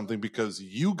download something because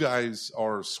you guys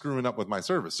are screwing up with my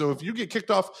service. So if you get kicked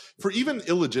off for even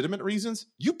illegitimate reasons,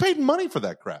 you paid money for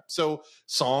that crap. So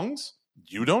songs,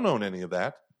 you don't own any of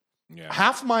that. Yeah.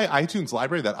 Half my iTunes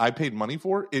library that I paid money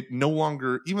for, it no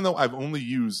longer, even though I've only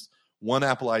used one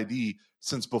Apple ID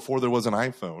since before there was an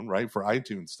iPhone, right, for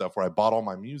iTunes stuff where I bought all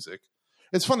my music.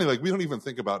 It's funny, like, we don't even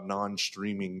think about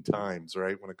non-streaming times,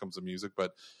 right, when it comes to music,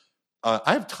 but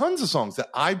I have tons of songs that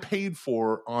I paid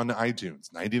for on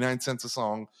iTunes, 99 cents a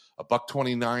song,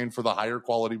 $1.29 for the higher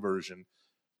quality version.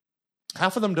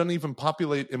 Half of them don't even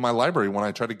populate in my library when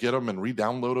I try to get them and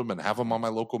re-download them and have them on my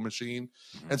local machine.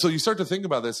 Mm-hmm. And so you start to think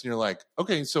about this and you're like,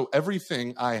 okay, so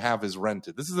everything I have is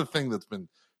rented. This is the thing that's been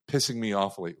pissing me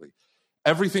off lately.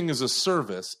 Everything is a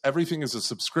service. Everything is a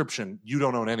subscription. You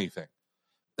don't own anything.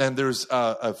 And there's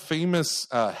a famous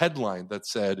headline that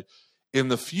said, in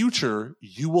the future,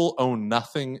 you will own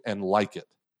nothing and like it.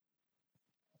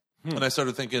 And I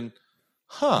started thinking,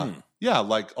 yeah,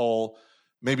 like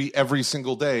maybe every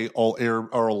single day, what do you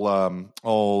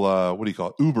call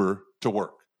it? Uber to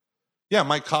work. Yeah, it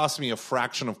might cost me a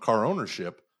fraction of car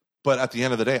ownership, but at the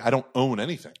end of the day, I don't own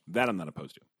anything. That I'm not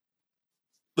opposed to.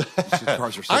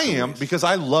 Cars are I am, because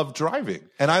I love driving,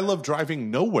 and I love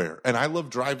driving nowhere, and I love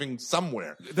driving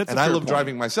somewhere, and I love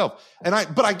driving myself.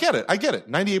 But I get it.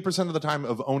 98% of the time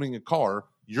of owning a car,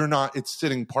 it's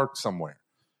sitting parked somewhere.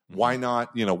 Why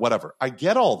not, whatever. I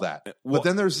get all that. But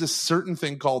then there's this certain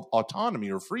thing called autonomy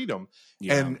or freedom,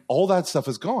 and all that stuff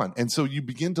is gone. And so you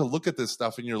begin to look at this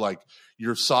stuff and you're like,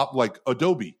 like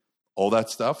Adobe, all that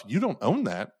stuff, you don't own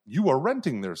that. You are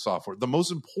renting their software. The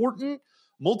most important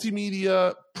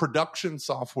multimedia production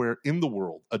software in the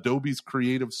world, Adobe's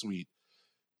Creative Suite,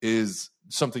 is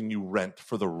something you rent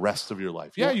for the rest of your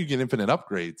life. Yeah, you get infinite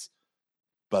upgrades,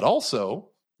 but also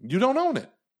you don't own it.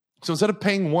 So instead of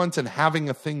paying once and having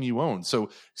a thing you own. So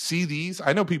CDs,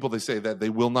 I know people, they say that they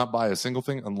will not buy a single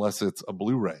thing unless it's a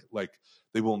Blu-ray. Like,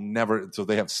 they will never, so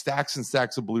they have stacks and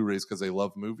stacks of Blu-rays because they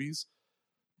love movies,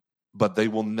 but they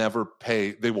will never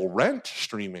pay. They will rent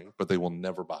streaming, but they will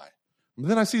never buy. And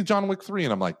then I see John Wick 3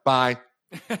 and I'm like, bye.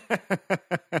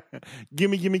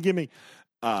 Gimme.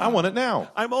 I want it now.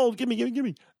 I'm old.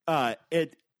 Gimme. I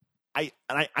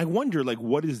wonder, like,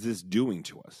 what is this doing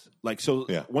to us? Like, so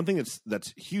one thing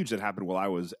that's huge that happened while I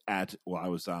was at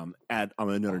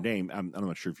Notre Dame. I'm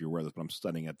not sure if you're aware of this, but I'm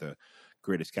studying at the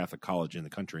greatest Catholic college in the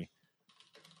country.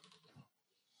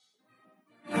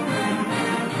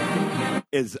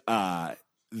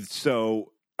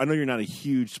 So I know you're not a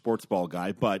huge sports ball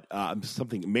guy, but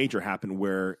something major happened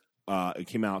where it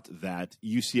came out that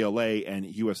UCLA and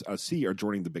USC are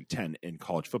joining the Big Ten in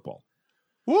college football.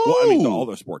 Woo! Well, I mean, all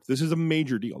their sports. This is a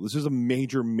major deal. This is a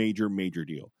major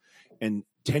deal. And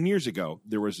 10 years ago,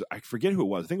 there was, I forget who it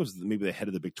was. I think it was maybe the head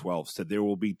of the Big 12 said there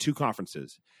will be two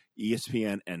conferences,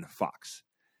 ESPN and Fox.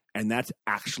 And that's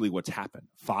actually what's happened.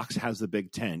 Fox has the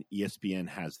Big Ten. ESPN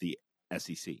has the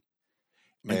SEC.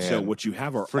 And so Man, what you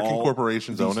have are freaking all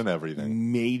corporations these owning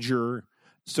everything. major.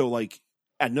 So like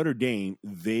at Notre Dame,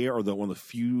 they are one of the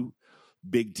few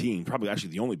big team, probably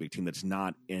actually the only big team that's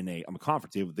not in a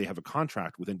conference. They have a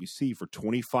contract with NBC for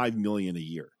 $25 million a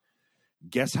year.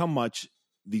 Guess how much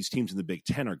these teams in the Big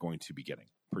Ten are going to be getting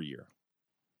per year?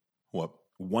 What?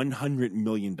 $100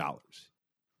 million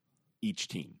each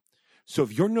team. So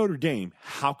if you're Notre Dame,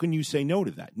 how can you say no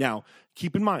to that? Now,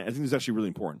 keep in mind, I think this is actually really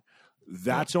important.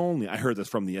 That's only, I heard this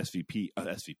from the SVP,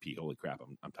 holy crap,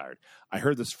 I'm tired. I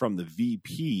heard this from the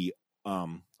VP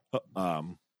of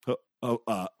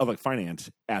like finance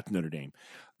at Notre Dame.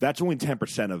 That's only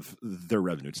 10% of their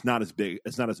revenue. It's not as big.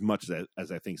 It's not as much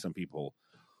as I think some people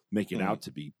make it out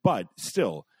to be. But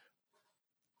still,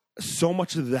 so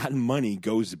much of that money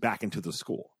goes back into the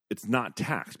school. It's not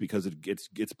taxed because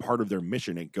it's part of their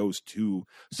mission. It goes to,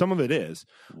 some of it is,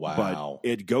 Wow. but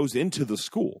it goes into the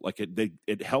school. Like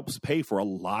it helps pay for a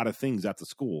lot of things at the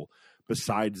school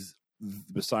besides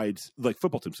like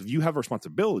football teams. So if you have a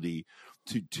responsibility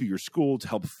to your school to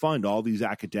help fund all these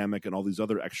academic and all these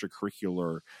other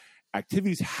extracurricular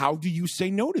activities, how do you say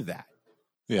no to that?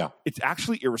 Yeah. It's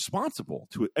actually irresponsible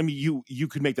to it. I mean, you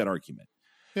could make that argument.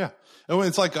 Yeah. And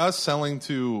it's like us selling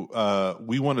to,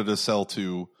 we wanted to sell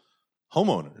to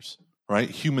homeowners, right?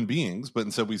 Human beings, but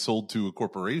instead we sold to a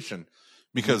corporation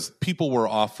because people were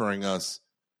offering us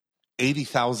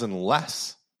 $80,000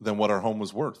 less than what our home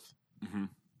was worth,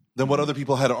 than what other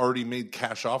people had already made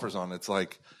cash offers on. It's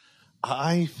like,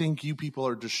 I think you people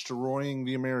are destroying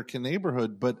the American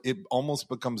neighborhood, but it almost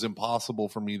becomes impossible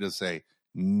for me to say,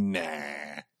 nah.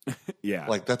 Yeah.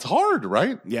 Like that's hard,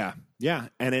 right? Yeah. Yeah.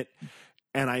 And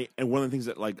one of the things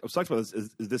that like sucks about this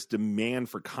is this demand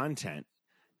for content.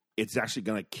 It's actually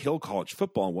going to kill college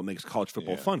football and what makes college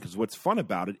football fun. Because what's fun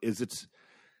about it is it's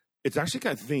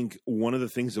actually, I think, one of the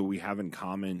things that we have in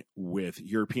common with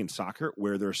European soccer,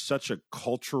 where there's such a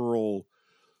cultural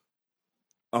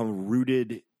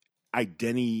rooted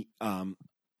identity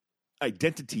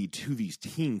to these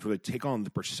teams, where they take on the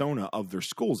persona of their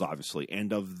schools, obviously,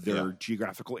 and of their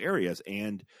geographical areas.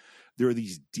 And there are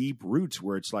these deep roots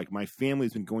where it's like my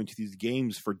family's been going to these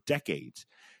games for decades.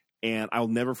 And I'll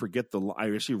never forget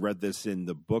I actually read this in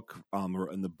the book,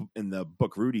 in the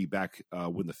book Rudy back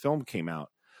when the film came out.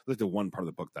 Like the one part of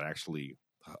the book that I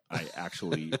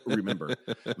actually remember.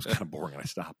 It was kind of boring and I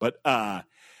stopped. But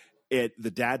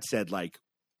the dad said like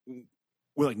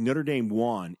Notre Dame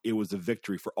won, it was a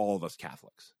victory for all of us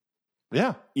Catholics.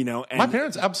 Yeah. You know, and my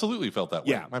parents absolutely felt that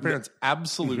way. Yeah. My parents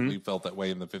absolutely felt that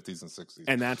way in the 50s and 60s.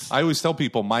 And I always tell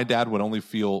people my dad would only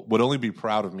be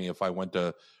proud of me if I went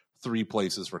to 3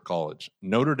 places for college: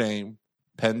 Notre Dame,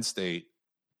 Penn State,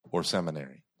 or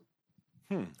seminary.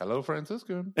 Hello,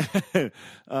 Franciscan.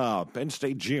 Penn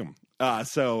State gym.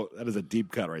 So that is a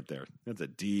deep cut right there. That's a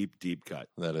deep, deep cut.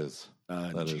 That is.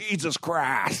 Jesus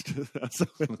Christ.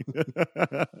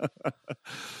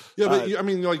 Yeah, but I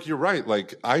mean, like, you're right.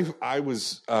 Like, I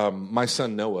was, my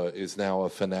son Noah is now a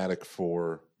fanatic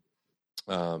for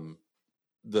what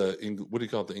do you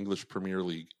call it? The English Premier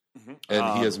League.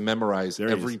 And he has memorized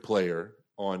every player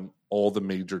on all the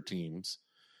major teams.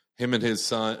 Him and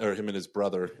his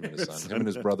brother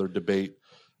debate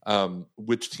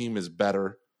which team is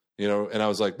better, you know. And I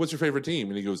was like, "What's your favorite team?"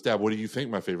 And he goes, "Dad, what do you think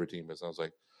my favorite team is?" And I was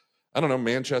like, "I don't know,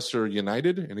 Manchester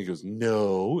United." And he goes,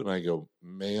 "No." And I go,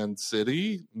 "Man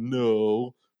City?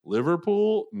 No.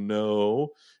 Liverpool?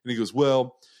 No." And he goes,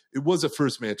 "Well, it was a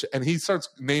first match." And he starts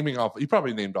naming off. He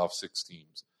probably named off 6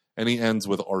 teams, and he ends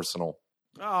with Arsenal.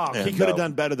 Oh, he could have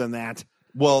done better than that.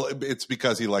 Well, it's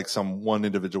because he likes one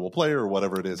individual player or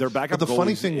whatever it is. Their backup. But the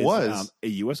funny thing was a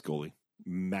U.S. goalie,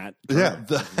 Matt.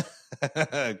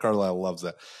 Carlisle loves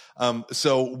that.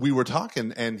 So we were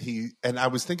talking, and I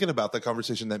was thinking about the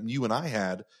conversation that you and I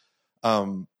had,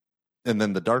 and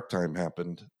then the dark time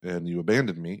happened, and you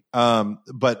abandoned me.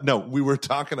 But no, we were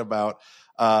talking about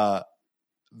how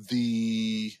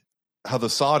the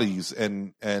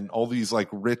Saudis and all these like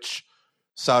rich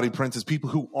Saudi princes, people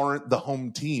who aren't the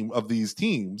home team of these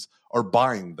teams, are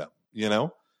buying them, you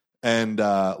know, and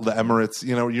the Emirates,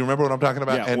 you know, you remember what I'm talking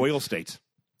about? Yeah, and, oil states.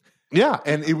 Yeah,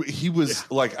 and he was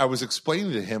like, I was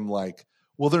explaining to him like,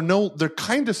 well, they're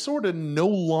kind of sort of no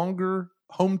longer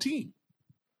home team.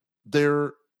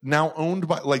 They're now owned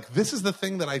by, like, this is the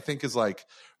thing that I think is like,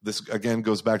 this again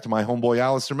goes back to my homeboy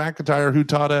Alistair McIntyre, who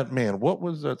taught at, what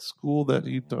was that school that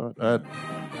he taught at?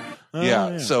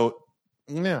 So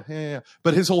yeah.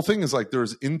 But his whole thing is like,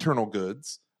 there's internal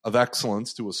goods of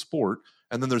excellence to a sport,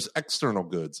 and then there's external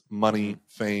goods: money,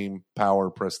 fame, power,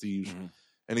 prestige.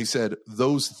 And he said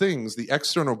those things, the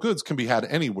external goods, can be had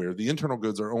anywhere. The internal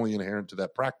goods are only inherent to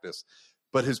that practice.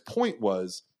 But his point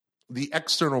was, the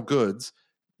external goods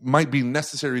might be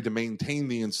necessary to maintain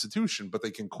the institution, but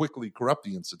they can quickly corrupt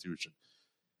the institution.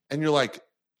 And you're like,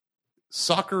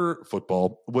 soccer,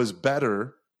 football was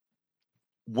better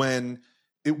when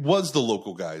it was the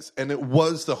local guys and it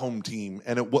was the home team,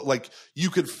 and it was like you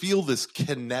could feel this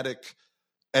kinetic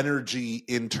energy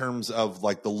in terms of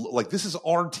like this is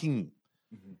our team.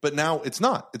 But now it's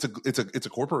not. It's a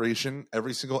corporation.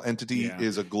 Every single entity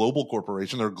is a global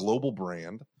corporation. They're a global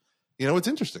brand. It's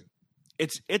interesting.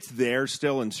 It's there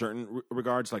still in certain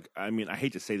regards. Like, I mean, I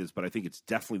hate to say this, but I think it's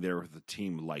definitely there with a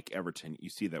team like Everton. You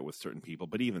see that with certain people,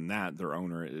 but even that, their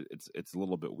owner, it's a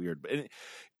little bit weird. But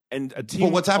and a team.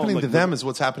 Well, what's happening to them is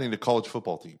what's happening to college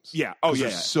football teams. Yeah. Oh, yeah.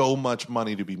 There's so much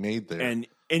money to be made there, and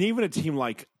even a team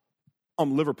like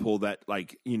Liverpool that,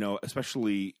 like,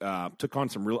 especially took on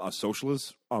some real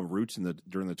socialist roots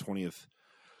during the 20th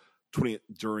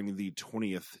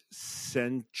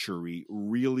century.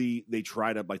 Really, they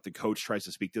try to, like, the coach tries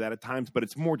to speak to that at times, but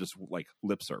it's more just like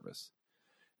lip service.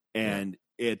 And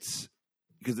it's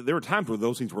because there were times where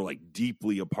those things were like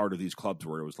deeply a part of these clubs,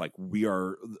 where it was like we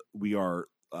are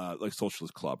like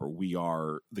socialist club, or we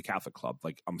are the Catholic club.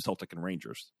 Like Celtic and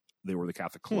Rangers, they were the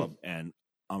Catholic club, and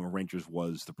Rangers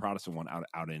was the Protestant one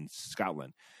out in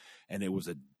Scotland, and it was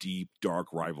a deep, dark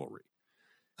rivalry,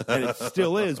 and it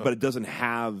still is, but it doesn't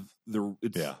have the.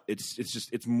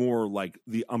 It's more like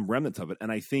the remnants of it,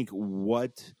 and I think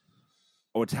what's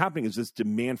happening is this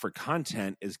demand for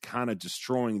content is kind of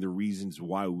destroying the reasons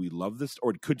why we love this,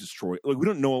 or it could destroy. Like, we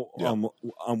don't know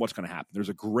on what's going to happen. There's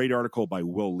a great article by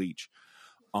Will Leach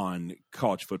on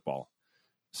college football.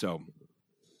 So,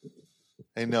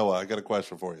 hey Noah, I got a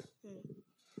question for you.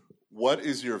 What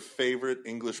is your favorite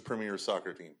English Premier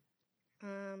Soccer team?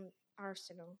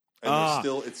 Arsenal. And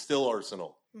it's still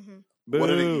Arsenal. Mm-hmm. What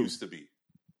did it used to be?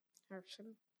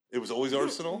 Arsenal. It was always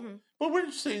Arsenal? Mm-hmm. But we're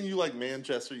just saying you like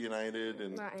Manchester United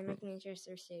and I like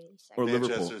Manchester City. Or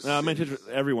Manchester Liverpool. City. Manchester,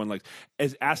 everyone likes.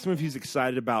 Ask him if he's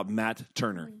excited about Matt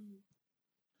Turner.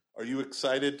 Are you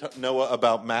excited, Noah,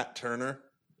 about Matt Turner?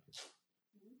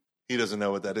 He doesn't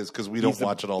know what that is because we don't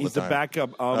watch it all the time. He's the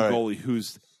backup goalie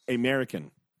who's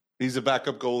American. He's a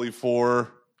backup goalie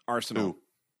for Arsenal. Who?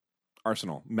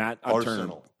 Arsenal. Matt Arsenal.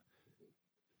 Turner.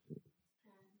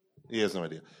 He has no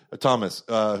idea. Thomas,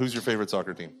 who's your favorite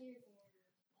soccer team?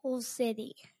 Hull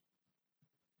City.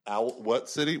 What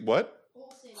city? What?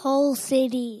 Hull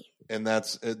City. And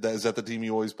is that the team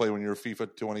you always play when you're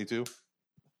FIFA 22?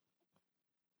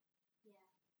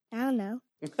 I don't know.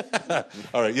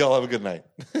 All right, y'all have a good night.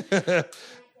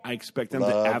 I expect them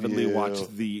to avidly watch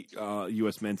the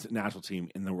U.S. men's national team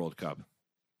in the World Cup.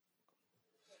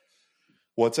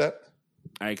 What's that?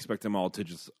 I expect them all to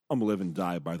just live and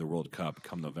die by the World Cup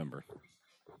come November.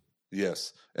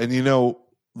 Yes. And the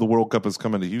World Cup is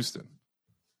coming to Houston.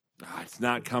 It's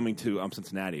not coming to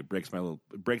Cincinnati. It breaks my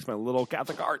little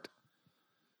Catholic heart.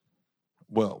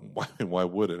 Well, why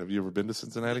would it? Have you ever been to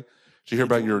Cincinnati? Did you hear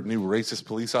about your new racist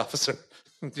police officer?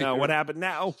 No, what happened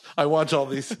now? I watch all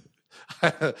these.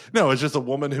 No, it's just a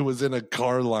woman who was in a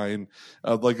car line,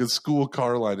 like a school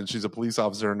car line, and she's a police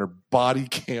officer, and her body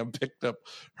cam picked up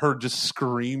her just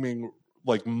screaming,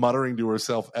 like muttering to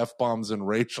herself F-bombs and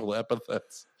racial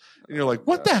epithets. And you're like,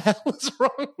 what the hell is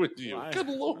wrong with you? Why? Good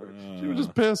Lord. She was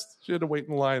just pissed. She had to wait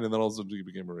in line, and then all of a sudden she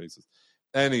became a racist.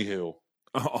 Anywho.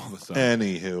 All of a sudden.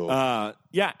 Anywho.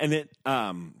 Yeah, and it,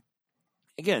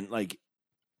 again, like,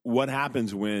 what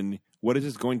happens what is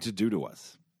this going to do to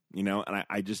us? And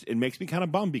I just, it makes me kind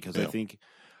of bummed because I think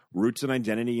roots and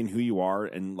identity and who you are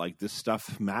and like this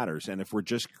stuff matters. And if we're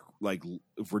just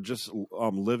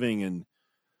living in,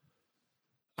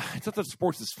 it's not that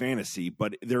sports is fantasy,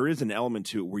 but there is an element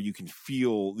to it where you can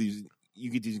feel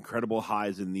you get these incredible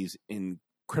highs and these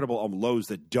incredible lows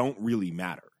that don't really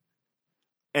matter.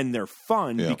 And they're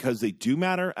fun because they do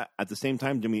matter. At the same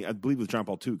time, I believe with John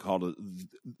Paul II called it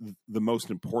the most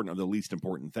important of the least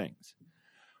important things.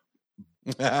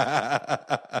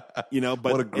 But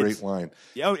what a great line.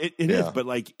 Yeah, it is. But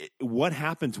like, what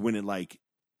happens when it like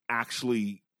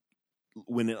actually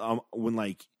when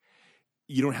like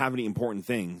you don't have any important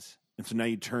things, and so now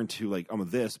you turn to like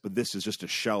this, but this is just a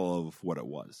shell of what it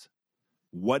was.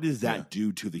 What does that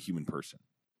do to the human person?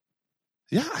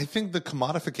 Yeah, I think the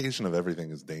commodification of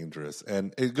everything is dangerous,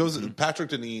 and it goes.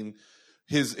 Patrick Deneen,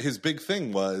 his big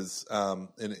thing was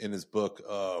in his book.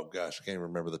 Oh gosh, I can't even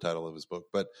remember the title of his book,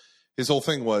 but his whole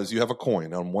thing was you have a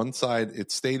coin. On one side,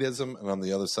 it's statism, and on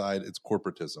the other side, it's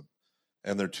corporatism,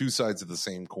 and they're two sides of the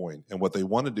same coin. And what they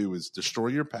want to do is destroy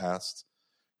your past,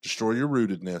 destroy your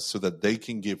rootedness, so that they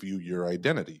can give you your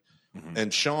identity. Mm-hmm.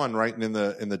 And Sean, writing in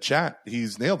the chat,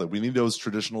 he's nailed it. We need those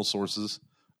traditional sources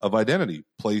of identity: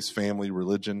 place, family,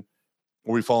 religion,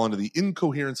 or we fall into the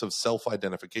incoherence of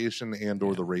self-identification and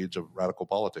or the rage of radical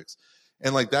politics.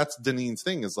 And like that's Deneen's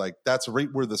thing, is like that's right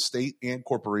where the state and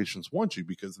corporations want you,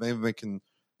 because they can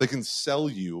sell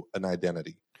you an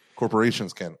identity.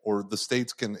 Corporations can, or the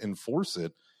states can enforce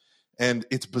it. And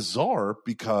it's bizarre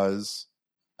because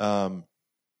the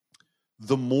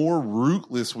more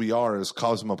rootless we are as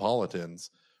cosmopolitans,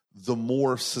 the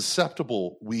more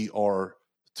susceptible we are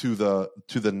to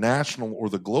the national or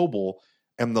the global,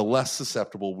 and the less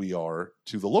susceptible we are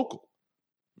to the local.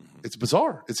 Mm-hmm. It's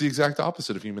bizarre. It's the exact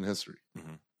opposite of human history.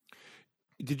 Mm-hmm.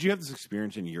 Did you have this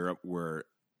experience in Europe where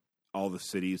all the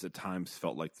cities at times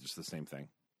felt like just the same thing?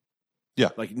 Yeah.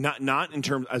 Like not in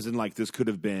terms as in like this could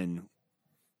have been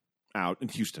out in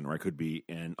Houston, or I could be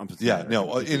in.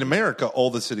 In America, all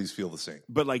the cities feel the same.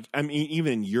 But like, I mean,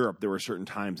 even in Europe, there were certain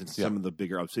times in some of the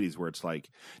bigger out cities where it's like,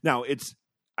 now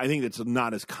I think it's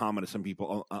not as common as some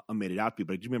people made it out to be.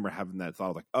 But I do remember having that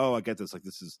thought of like, oh, I get this. Like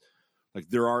this is like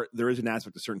there is an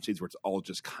aspect of certain cities where it's all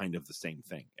just kind of the same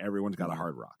thing. Everyone's got a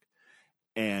Hard Rock,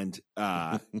 and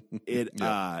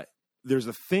there's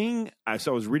a thing.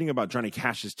 So I was reading about Johnny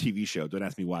Cash's TV show. Don't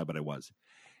ask me why, but I was.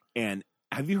 And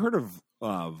have you heard of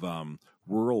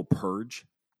Rural Purge?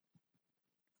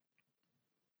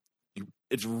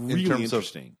 It's really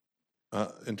interesting.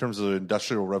 In terms of the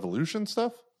Industrial Revolution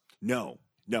stuff? No,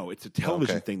 it's a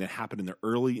television thing that happened in the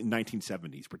early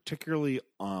 1970s, particularly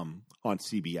on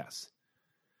CBS.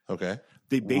 Okay.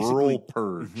 They basically Rural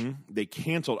Purge. Mm-hmm, they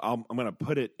canceled. I'm going to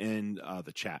put it in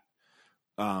the chat.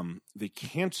 They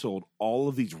canceled all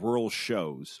of these rural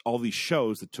shows, all these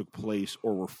shows that took place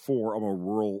or were for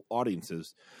rural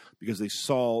audiences, because they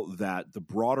saw that the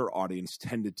broader audience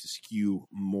tended to skew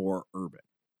more urban.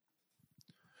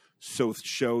 So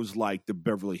shows like the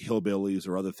Beverly Hillbillies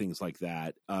or other things like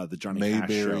that, the Johnny Cash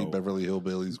show, Beverly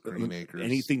Hillbillies, Green Acres,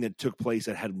 anything that took place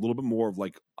that had a little bit more of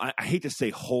like, I hate to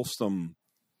say wholesome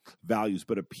values,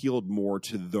 but appealed more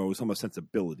to those almost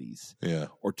sensibilities. Yeah.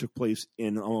 Or took place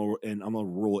in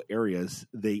rural areas.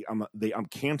 They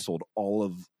canceled all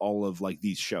of like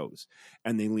these shows,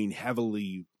 and they lean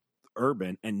heavily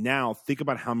urban. And now think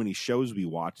about how many shows we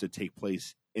watch that take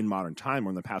place in modern time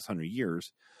or in the past 100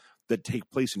 years that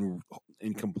take place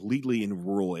in completely in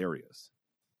rural areas.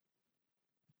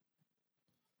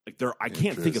 Like I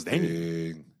can't think of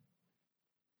any.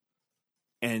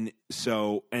 And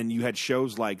so, and you had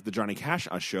shows like the Johnny Cash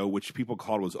show, which people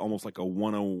called was almost like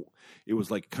it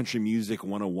was like country music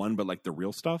 101, but like the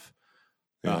real stuff.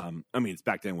 Yeah. I mean, it's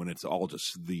back then when it's all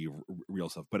just the real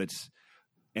stuff, but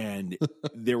and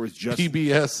there was just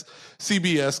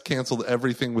CBS canceled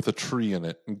everything with a tree in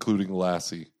it, including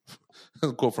Lassie.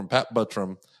 A quote from Pat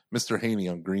Buttram, Mr. Haney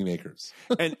on Green Acres.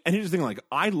 and here's the thing, like,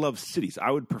 I love cities.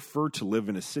 I would prefer to live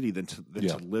in a city than to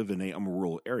live in a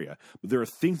rural area. But there are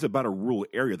things about a rural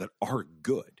area that are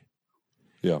good.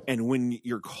 Yeah. And when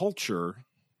your culture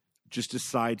just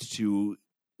decides to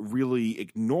really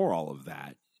ignore all of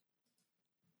that,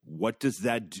 what does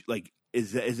that do? Like,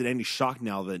 is it any shock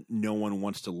now that no one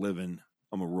wants to live in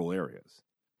rural areas?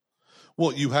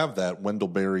 Well, you have that Wendell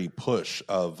Berry push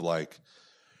of like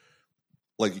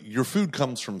your food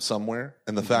comes from somewhere,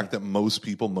 and the fact that most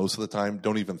people most of the time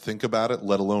don't even think about it,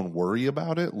 let alone worry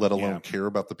about it, let alone care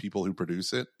about the people who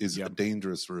produce it, is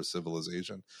dangerous for a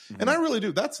civilization. And I really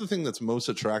do. That's the thing that's most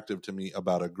attractive to me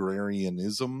about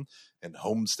agrarianism and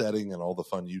homesteading and all the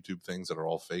fun YouTube things that are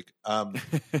all fake.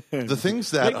 The things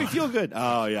that make me feel good.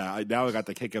 Oh yeah, now I got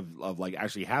the kick of like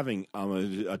actually having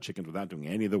a chicken without doing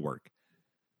any of the work.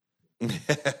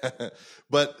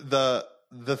 But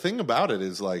the thing about it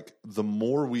is, like, the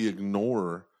more we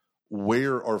ignore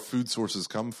where our food sources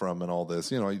come from and all this,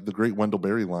 the great Wendell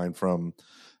Berry line from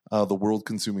The World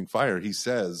Consuming Fire, he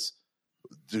says,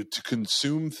 to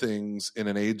consume things in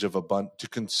an age of to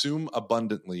consume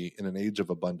abundantly in an age of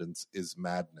abundance is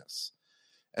madness.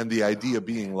 And the idea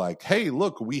being like, hey,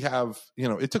 look, we have,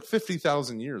 it took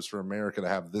 50,000 years for America to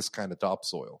have this kind of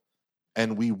topsoil,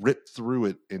 and we ripped through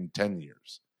it in 10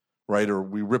 years. Right? Or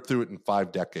we rip through it in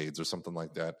 5 decades or something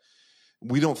like that.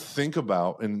 We don't think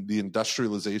about, in the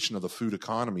industrialization of the food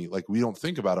economy, like, we don't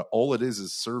think about it. All it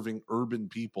is serving urban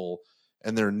people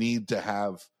and their need to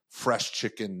have fresh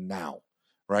chicken now.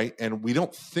 Right? And we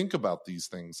don't think about these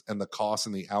things and the costs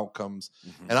and the outcomes.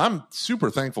 And I'm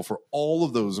super thankful for all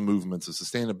of those movements of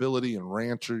sustainability and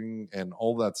ranching and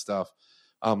all that stuff.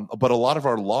 But a lot of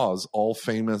our laws all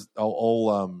favor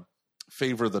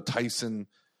the Tyson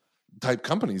type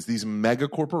companies, these mega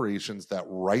corporations that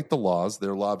write the laws.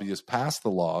 Their lobbyists pass the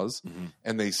laws,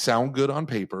 and they sound good on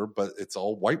paper, but it's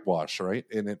all whitewash, right?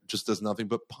 And it just does nothing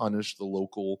but punish the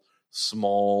local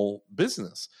small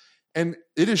business. And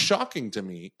it is shocking to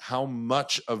me how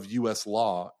much of U.S.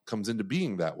 law comes into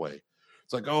being that way.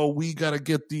 It's like, oh, we got to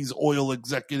get these oil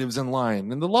executives in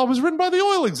line. And the law was written by the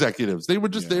oil executives. They were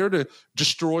just there to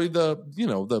destroy the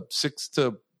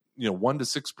 1 to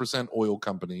 6% oil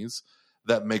companies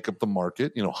that make up the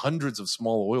market, hundreds of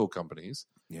small oil companies.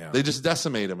 Yeah. They just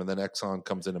decimate them, and then Exxon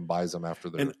comes in and buys them after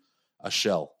they're a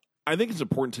shell. I think it's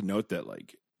important to note that,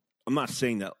 like, I'm not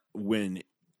saying that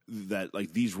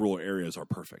these rural areas are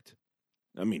perfect.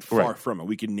 I mean, far from it.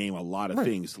 We can name a lot of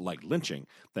things like lynching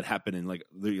that happen in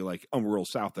the rural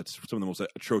South. That's some of the most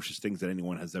atrocious things that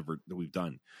anyone has that we've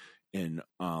done in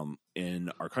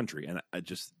our country. And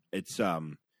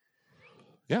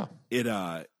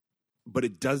but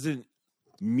it doesn't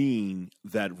mean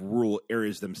that rural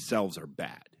areas themselves are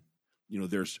bad.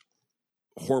 There's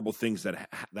horrible things that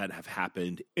have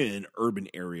happened in urban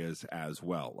areas as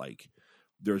well. Like,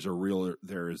 there's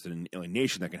an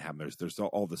alienation that can happen. There's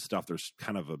all this stuff. There's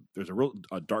kind of a real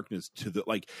darkness to the,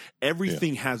 like,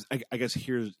 everything has, I guess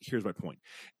here's my point.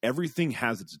 Everything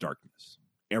has its darkness.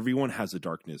 Everyone has a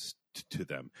darkness to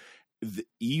them. The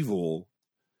evil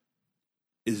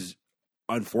is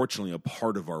unfortunately a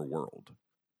part of our world.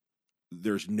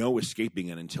 There's no escaping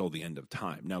it until the end of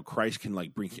time. Now, Christ can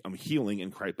bring healing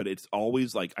in Christ, but it's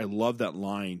always I love that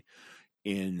line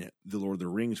in The Lord of the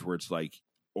Rings where it's like,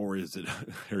 or is it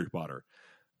Harry Potter?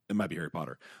 It might be Harry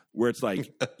Potter, where it's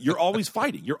like you're always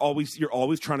fighting. You're always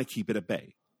trying to keep it at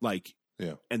bay.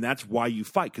 And that's why you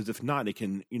fight, because if not, it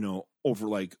can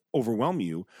overwhelm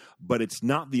you. But it's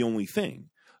not the only thing.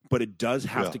 But it does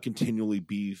have to continually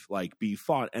be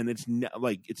fought, and it's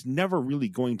never really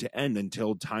going to end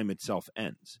until time itself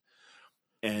ends.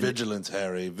 And vigilance,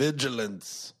 Harry,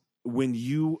 vigilance. When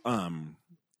you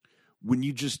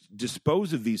just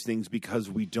dispose of these things because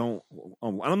we don't,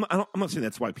 I'm not saying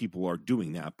that's why people are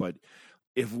doing that, but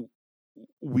if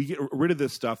we get rid of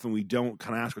this stuff and we don't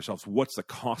kind of ask ourselves, what's the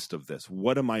cost of this?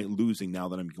 What am I losing now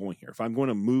that I'm going here? If I'm going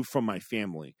to move from my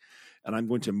family and I'm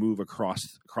going to move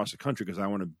across the country because I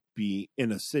want to be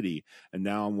in a city and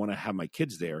now I want to have my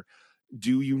kids there,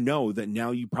 do you know that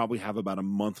now you probably have about a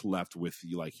month left with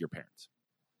your parents?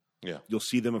 Yeah. You'll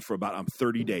see them for about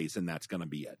 30 days and that's going to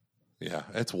be it. Yeah,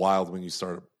 it's wild when you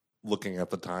start looking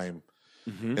at the time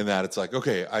and that it's like,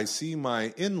 okay, I see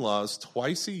my in-laws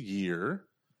twice a year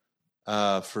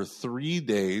for 3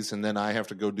 days, and then I have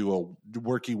to go do a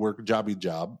jobby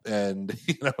job. And,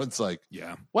 it's like,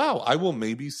 wow, I will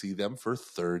maybe see them for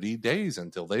 30 days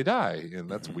until they die. And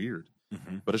that's weird,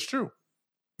 but it's true.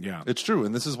 Yeah, it's true.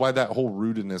 And this is why that whole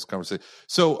rootedness conversation.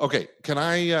 So, okay,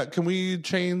 can we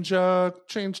change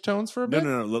tones for a bit?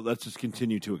 No. Let's just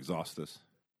continue to exhaust this.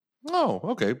 Oh,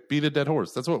 okay. Beat a dead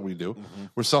horse. That's what we do.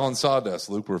 We're selling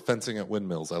sawdust, Luke. We're fencing at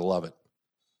windmills. I love it.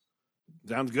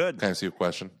 Sounds good. Can I ask you a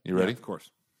question? You ready? Yeah, of course.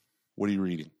 What are you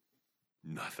reading?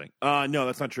 Nothing. No,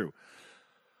 that's not true.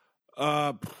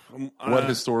 What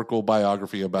historical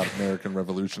biography about American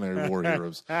Revolutionary War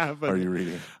heroes are you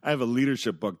reading? I have a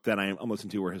leadership book that I'm listening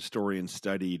to where historians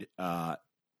studied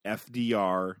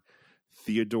FDR,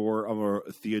 Theodore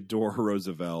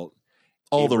Roosevelt,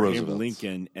 all the Abraham Roosevelts,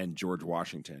 Lincoln, and George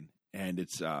Washington, and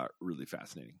it's really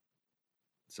fascinating.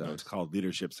 So It's called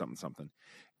Leadership something.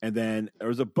 And then there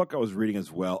was a book I was reading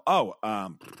as well.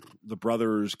 The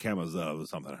Brothers Karamazov,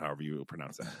 something, however you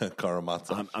pronounce that.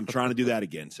 Karamazov. I'm trying to do that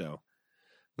again. So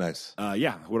nice.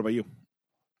 Yeah. What about you?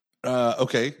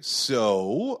 Okay,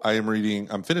 so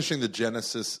I'm finishing The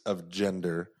Genesis of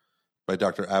Gender by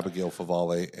Dr. Abigail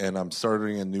Favale, and I'm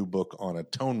starting a new book on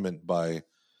atonement by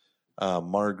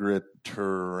Margaret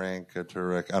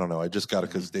Turek. I don't know. I just got it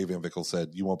because Dave Van Vickle said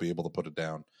you won't be able to put it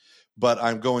down. But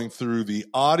I'm going through the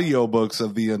audiobooks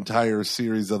of the entire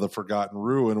series of The Forgotten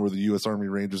Ruin, where the U.S. Army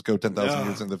Rangers go 10,000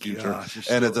 years in the future,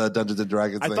 and it's a Dungeons and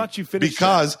Dragons thing. I thought you finished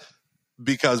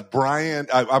because Brian,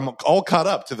 I'm all caught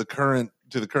up to the current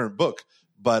book,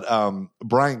 but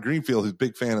Brian Greenfield, who's a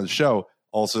big fan of the show,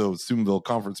 also Steubenville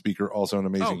conference speaker, also an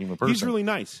amazing human person. He's really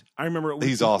nice. I remember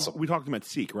he's awesome. We talked to him at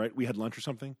Seek, right? We had lunch or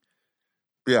something.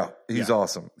 Yeah, he's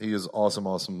awesome. He is awesome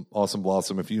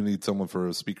blossom. If you need someone for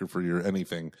a speaker for your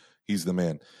anything, he's the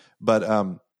man.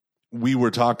 But we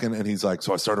were talking, and he's like,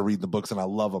 so I started reading the books, and I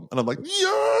love them. And I'm like,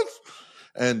 yes!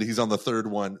 And he's on the third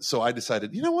one. So I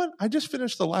decided, you know what? I just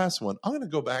finished the last one. I'm going to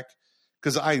go back,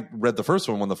 because I read the first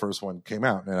one when the first one came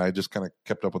out, and I just kind of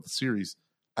kept up with the series.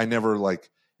 I never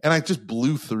and I just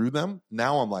blew through them.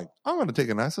 Now I'm like, I'm going to take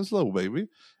a nice and slow, baby.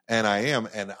 And I am,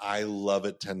 and I love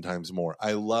it 10 times more.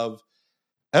 I love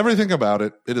everything about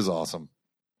it. It is awesome.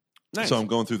 Nice. So I'm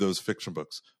going through those fiction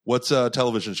books. What's a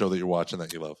television show that you're watching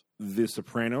that you love? The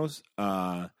Sopranos.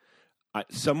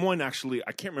 Someone actually,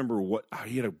 I can't remember what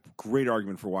he had a great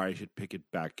argument for why I should pick it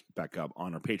back up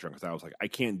on our Patreon, because I was like, I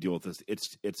can't deal with this.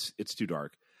 It's too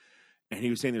dark. And he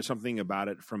was saying there's something about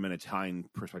it from an Italian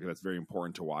perspective that's very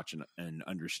important to watch and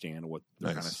understand what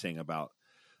they're kind of saying about,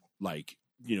 like,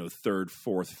 you know, third,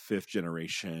 fourth, fifth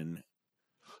generation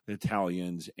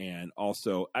Italians. And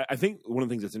also, I think one of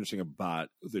the things that's interesting about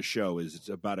the show is it's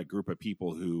about a group of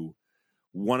people who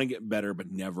want to get better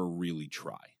but never really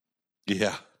try.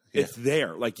 Yeah. It's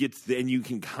there, like and you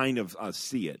can kind of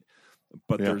see it,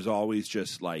 but there's always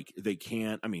just like they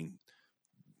can't. I mean,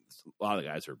 a lot of the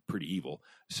guys are pretty evil,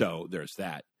 so there's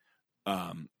that.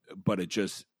 But it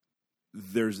just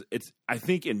I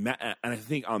think I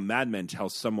think on Mad Men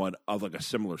tells somewhat of like a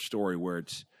similar story where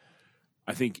it's.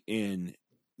 I think in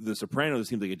The Sopranos, it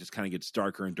seems like it just kind of gets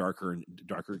darker and darker and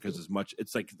darker because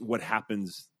it's like what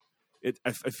happens.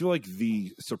 I feel like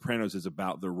The Sopranos is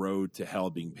about the road to hell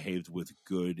being paved with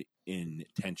good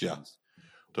intentions,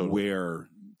 totally. Where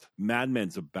Mad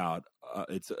Men's about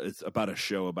it's about a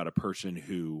show about a person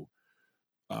who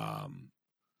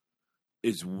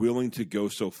is willing to go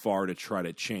so far to try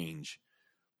to change,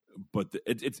 but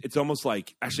it's almost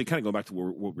like, actually kind of going back to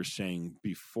what we were saying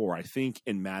before. I think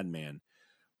in Mad Men,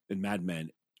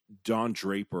 Don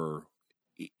Draper,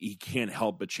 he can't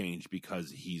help but change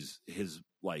because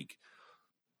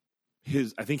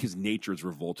I think his nature is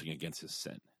revolting against his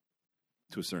sin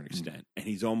to a certain extent. And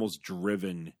he's almost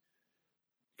driven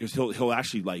because he'll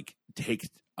actually like take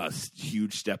a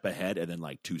huge step ahead and then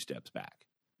like 2 steps back.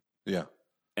 Yeah.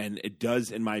 And it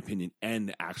does, in my opinion,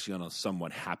 end actually on a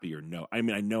somewhat happier note. I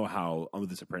mean, I know how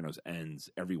The Sopranos ends.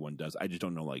 Everyone does. I just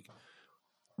don't know like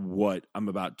what I'm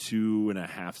about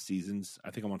 2.5 seasons. I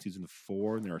think I'm on season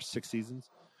 4 and there are 6 seasons.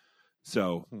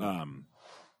 So,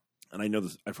 and I know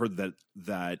this. I've heard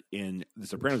that in The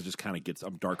Sopranos, just kind of gets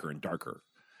darker and darker.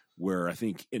 Where I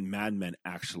think in Mad Men,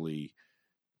 actually,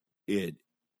 it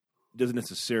doesn't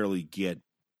necessarily get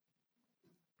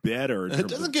better. It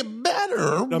doesn't get better.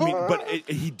 I mean, but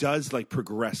he does like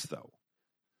progress. Though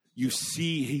you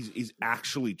see, he's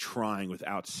actually trying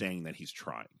without saying that he's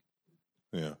trying.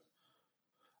 Yeah,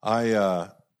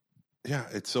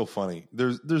 it's so funny.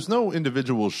 There's no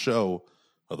individual show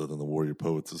other than the Warrior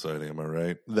Poet Society, am I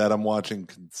right? That I'm watching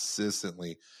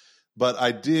consistently. But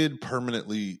I did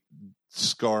permanently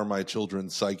scar my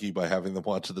children's psyche by having them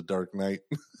watch The Dark Knight.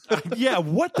 Yeah,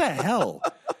 what the hell?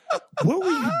 What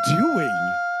were you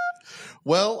doing?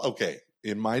 Well, okay.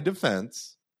 In my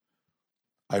defense,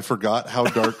 I forgot how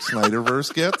dark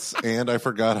Snyderverse gets, and I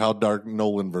forgot how dark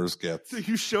Nolanverse gets. So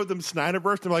you showed them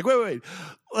Snyderverse, and they're like, wait,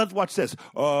 let's watch this.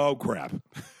 Oh, crap.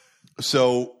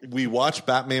 So we watched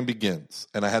Batman Begins,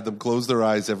 and I had them close their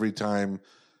eyes every time,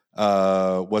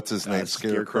 what's his name?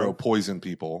 Scarecrow poison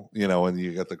people, you know, and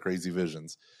you get the crazy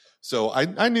visions. So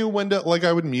I knew when to, like,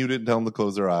 I would mute it and tell them to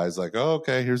close their eyes, like, oh,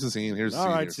 okay, here's the scene, here's the scene.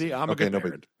 All right, see, I'm a good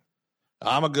parent.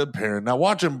 I'm a good parent. Now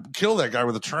watch him kill that guy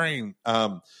with a train.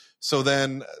 So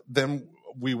then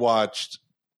we watched,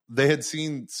 they had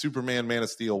seen Superman, Man of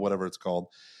Steel, whatever it's called.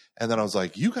 And then I was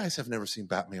like, you guys have never seen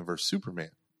Batman vs. Superman.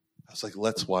 I was like,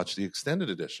 let's watch the extended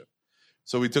edition.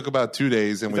 So we took about 2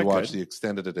 days and we watched the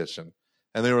extended edition.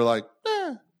 And they were like,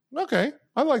 okay,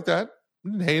 I like that. I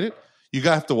didn't hate it. You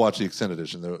have to watch the extended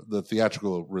edition. The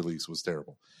theatrical release was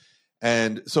terrible.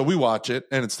 And so we watch it,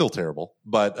 and it's still terrible.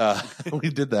 But we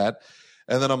did that.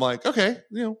 And then I'm like, okay,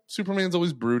 you know, Superman's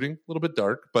always brooding, a little bit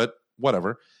dark, but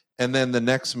whatever. And then the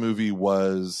next movie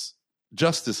was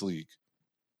Justice League.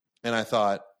 And I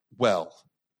thought, well,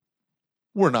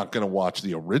 we're not going to watch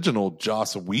the original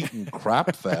Joss Whedon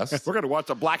crap fest. We're going to watch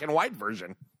a black and white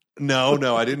version. No,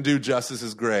 I didn't do Justice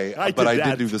is Gray, but I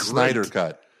did do the Snyder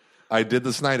cut. I did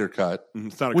the Snyder cut,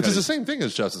 which is the same thing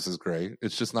as Justice is Gray.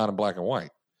 It's just not in black and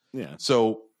white. Yeah.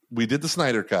 So we did the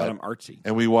Snyder cut. But I'm artsy.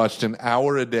 And we watched an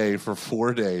hour a day for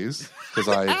 4 days because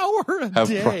I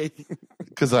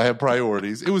because I have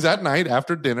priorities. It was at night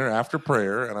after dinner, after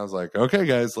prayer, and I was like, okay,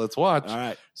 guys, let's watch. All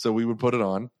right. So we would put it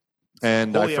on,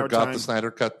 and I forgot time. the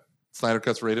Snyder cut. Snyder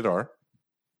cut's rated R.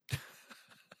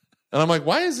 And I'm like,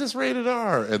 why is this rated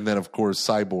R? And then, of course,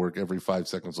 Cyborg every 5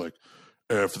 seconds, like,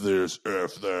 F this,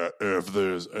 F that, F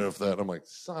this, F that. I'm like,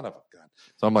 son of a gun.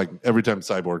 So I'm like, every time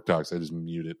Cyborg talks, I just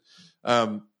mute it.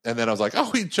 And then I was like,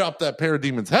 oh, he chopped that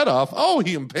parademon's head off. Oh,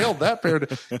 he impaled that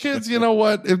parademon. Kids, you know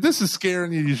what? If this is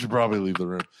scaring you, you should probably leave the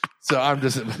room. So I'm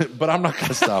just, but I'm not going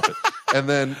to stop it. And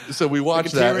then, so we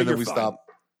watched that, and then we stopped.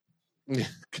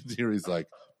 Katiri's like,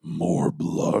 more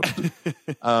blood.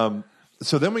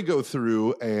 So then we go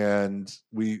through and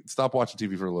we stop watching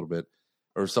TV for a little bit,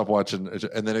 or stop watching,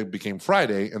 and then it became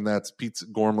Friday, and that's Pete's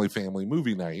Gormley family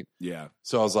movie night. Yeah.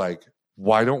 So I was like,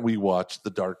 why don't we watch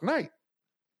The Dark Knight?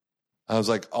 I was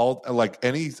like,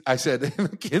 I said, and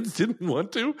the kids didn't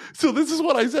want to. So this is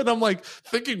what I said. I'm like,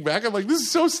 thinking back, I'm like, this is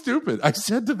so stupid. I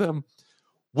said to them,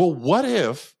 well, what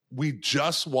if we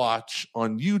just watch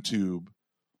on YouTube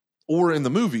or in the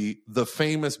movie the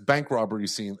famous bank robbery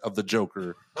scene of the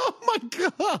Joker? Oh my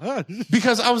god!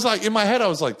 Because I was like, in my head, I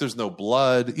was like, there's no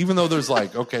blood, even though there's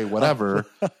like, okay, whatever.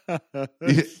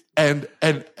 and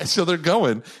so they're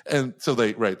going, and so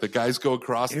the guys go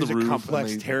across Here's the a roof.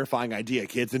 complex, terrifying idea.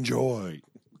 Kids enjoy.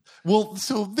 Well,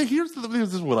 so this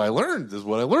is what I learned. This is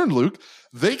what I learned, Luke.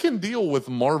 They can deal with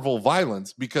Marvel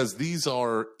violence because these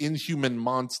are inhuman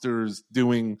monsters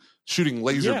shooting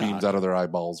laser beams out of their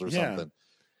eyeballs or something.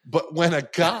 But when a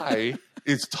guy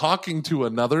is talking to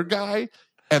another guy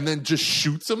and then just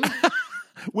shoots him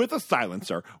with a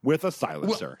silencer,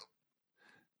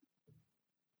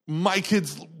 my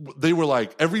kids, they were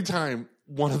like, every time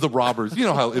one of the robbers, you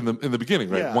know how in the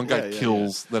beginning, right? One guy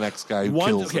kills the next guy,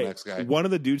 kills the next guy. One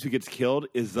of the dudes who gets killed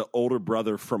is the older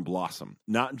brother from Blossom,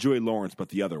 not Joey Lawrence, but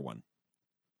the other one.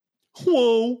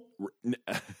 Whoa.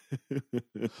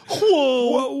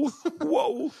 Whoa.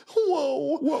 Whoa.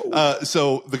 Whoa. Whoa.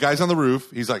 So the guy's on the roof.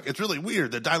 He's like, it's really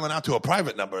weird. They're dialing out to a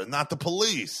private number and not the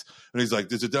police. And he's like,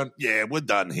 is it done? Yeah, we're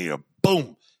done here.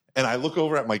 Boom. And I look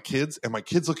over at my kids, and my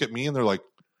kids look at me, and they're like,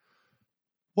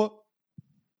 what?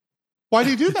 Why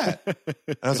do you do that?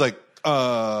 And I was like,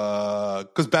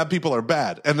 because bad people are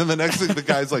bad. And then the next thing, the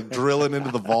guy's like drilling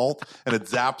into the vault, and it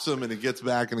zaps him, and he gets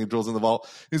back and he drills in the vault.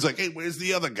 He's like, hey, where's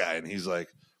the other guy? And he's like,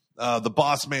 the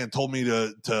boss man told me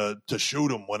to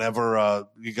shoot him whenever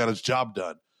he got his job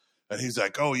done. And he's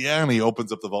like, oh yeah. And he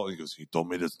opens up the vault and he goes, he told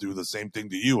me to do the same thing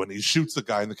to you. And he shoots the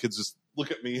guy, and the kids just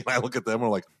look at me, and I look at them, and we're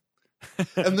like,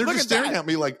 and they're just staring at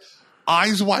me like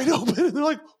eyes wide open, and they're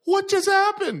like, what just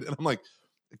happened? And I'm like,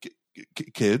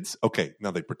 kids, okay,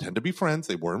 now they pretend to be friends.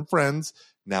 They weren't friends.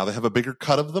 Now they have a bigger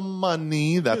cut of the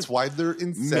money. That's why they're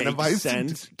incentivized. Makes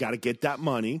sense. Got to get that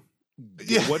money.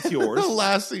 Yeah. What's yours? The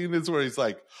last scene is where he's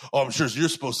like, oh, I'm sure you're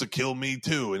supposed to kill me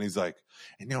too. And he's like,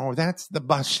 that's the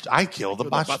bus. I kill the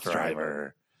bus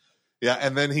driver. Yeah.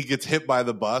 And then he gets hit by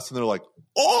the bus, and they're like,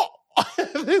 oh,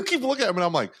 they keep looking at him. And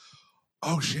I'm like,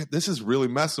 oh shit, this is really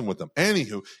messing with them.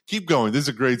 Anywho, keep going. This is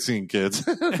a great scene, kids.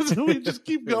 So we just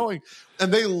keep going.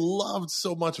 And they loved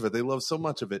so much of it. They loved so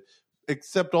much of it,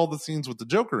 except all the scenes with the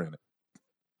Joker in it.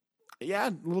 Yeah,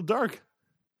 a little dark.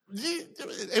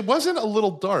 It wasn't a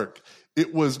little dark.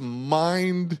 It was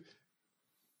mind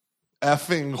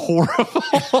effing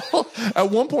horrible.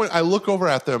 At one point, I look over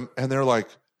at them, and they're like,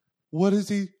 what is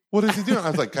he doing? I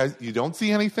was like, guys, you don't see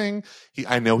anything?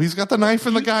 I know he's got the knife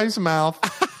in the guy's mouth.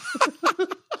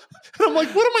 And I'm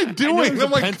like, what am I doing? I'm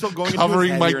like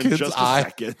covering my kid's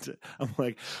eye. I'm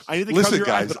like, I need to cover your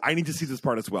eyes, but I need to see this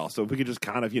part as well. So if we could just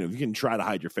kind of, if you can try to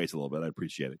hide your face a little bit, I'd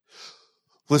appreciate it.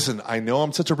 Listen, I know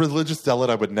I'm such a religious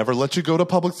zealot. I would never let you go to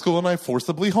public school, and I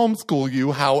forcibly homeschool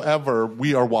you. However,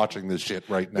 we are watching this shit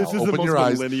right now. This is Open the most your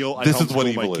eyes. Millennial this is what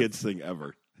evil my is. kids thing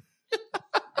ever.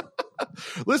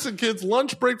 Listen, kids,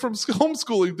 lunch break from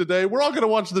homeschooling today. We're all going to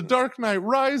watch The Dark Knight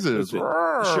Rises.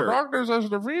 Sure. Darkness has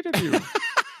defeated you.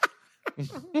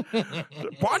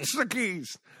 Watch the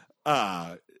keys.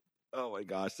 Oh my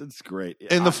gosh, that's great.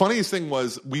 And the funniest thing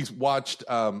was we watched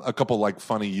a couple like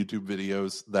funny YouTube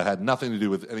videos that had nothing to do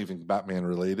with anything Batman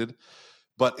related.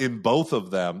 But in both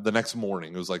of them, the next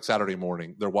morning, it was like Saturday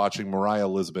morning, they're watching Mariah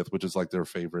Elizabeth, which is like their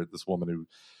favorite, this woman who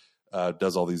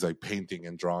does all these like painting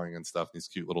and drawing and stuff, these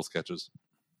cute little sketches.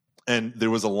 And there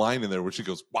was a line in there where she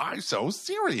goes, why so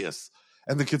serious?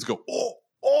 And the kids go,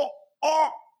 oh.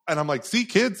 And I'm like, see,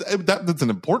 kids, that's an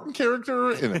important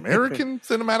character in American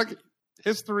cinematic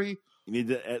history. You need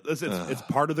to listen. It's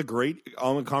part of the great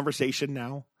conversation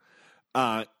now.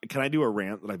 Can I do a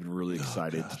rant that I've been really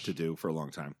excited to do for a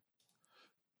long time?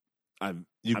 I'm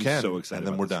so excited. And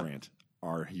then we're done. Rant.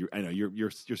 I know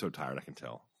you're so tired. I can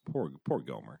tell. Poor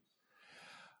Gomer.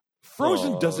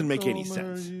 Frozen doesn't make any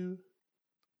sense.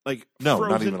 Like no,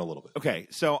 Frozen, not even a little bit. Okay,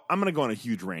 so I'm going to go on a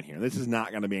huge rant here. This is not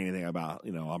going to be anything about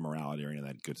morality or any of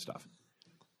that good stuff.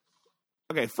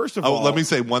 Okay, first of all, let me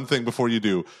say one thing before you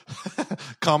do.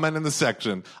 Comment in the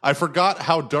section. I forgot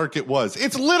how dark it was.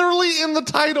 It's literally in the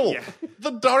title. Yeah. The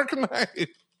Dark Knight.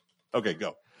 Okay,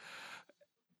 go.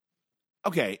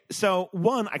 Okay, so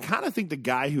one, I kind of think the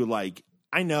guy who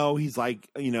I know he's okay,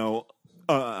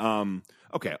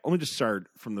 let me just start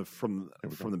from the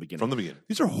beginning. From the beginning.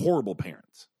 These are horrible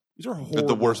parents. These are horrible. They're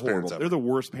the worst parents ever. They're the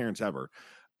worst parents ever.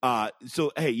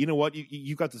 So hey, you know what?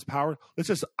 You got this power. Let's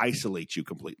just isolate you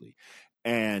completely,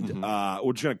 and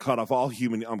we're just gonna cut off all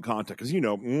human contact because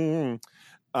and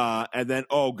then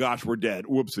oh gosh, we're dead.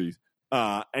 Whoopsies.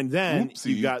 And then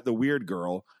you got the weird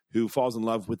girl who falls in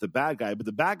love with the bad guy, but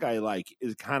the bad guy like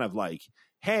is kind of like,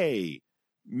 hey,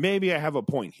 maybe I have a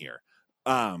point here.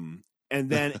 And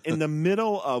then in the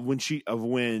middle of when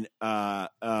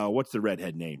what's the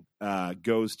redhead name?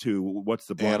 Goes to what's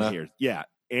the blonde Anna. here? Yeah,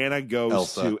 Anna goes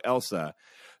Elsa. to Elsa.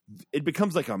 It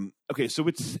becomes like so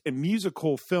it's a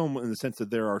musical film in the sense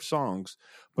that there are songs,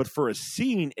 but for a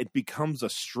scene, it becomes a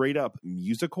straight up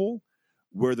musical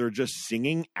where they're just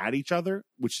singing at each other,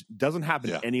 which doesn't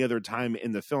happen any other time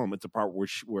in the film. It's a part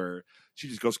where she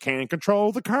just goes, "Can't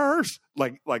control the curse,"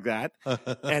 like that.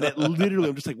 And it literally,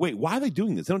 I'm just like, wait, why are they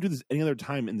doing this? They don't do this any other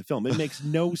time in the film. It makes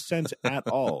no sense at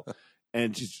all.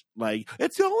 And she's like,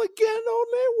 "It's only getting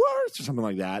only worse," or something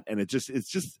like that. And it's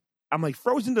just, I'm like,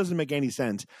 Frozen doesn't make any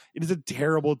sense. It is a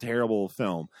terrible, terrible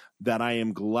film that I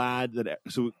am glad that.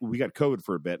 So we got COVID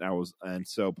for a bit, and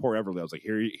so poor Everly, I was like,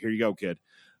 here you go, kid.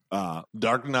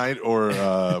 Dark Knight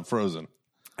or Frozen?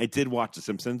 I did watch The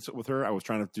Simpsons with her. I was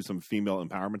trying to do some female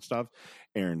empowerment stuff.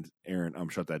 Aaron,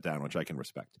 shut that down, which I can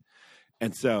respect.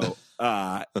 And so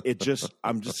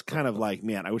I'm just kind of like,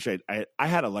 man, I wish I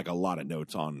had a lot of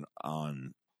notes on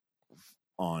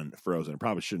Frozen. I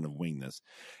probably shouldn't have winged this.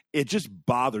 It just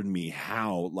bothered me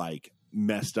how like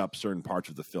messed up certain parts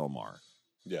of the film are.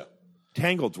 Yeah.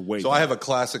 Tangled's way. So I have a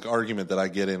classic argument that I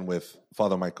get in with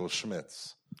Father Michael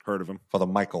Schmitz. Heard of him? Father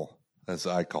Michael, as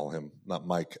I call him, not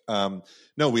Mike.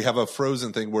 No, we have a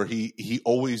Frozen thing where he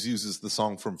always uses the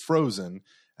song from Frozen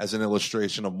as an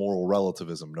illustration of moral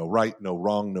relativism. No right, no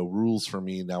wrong, no rules for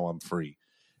me. Now I'm free.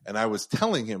 And I was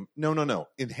telling him, no.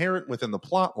 Inherent within the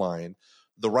plot line,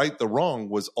 the right, the wrong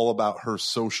was all about her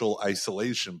social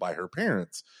isolation by her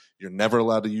parents. You're never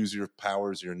allowed to use your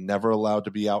powers. You're never allowed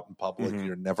to be out in public. Mm-hmm.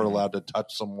 You're never allowed to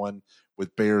touch someone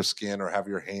with bare skin or have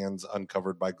your hands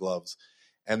uncovered by gloves.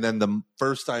 And then the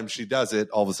first time she does it,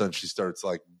 all of a sudden she starts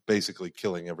like basically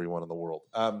killing everyone in the world.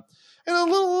 And a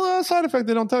little side effect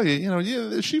they don't tell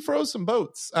you, she froze some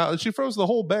boats. She froze the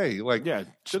whole bay. Like,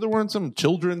 sure, there weren't some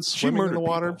children swimming in the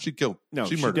water. People. She killed. No,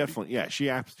 she murdered definitely.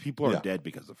 Yeah, people are dead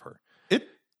because of her.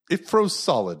 It froze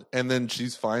solid, and then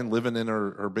she's fine living in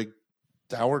her big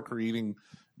tower, creating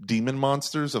demon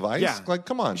monsters of ice. Yeah. Like,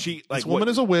 come on, this woman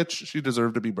is a witch. She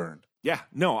deserved to be burned. Yeah,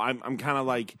 no, I'm kind of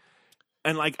like.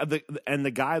 And like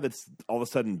the guy that's all of a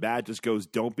sudden bad just goes,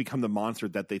 "Don't become the monster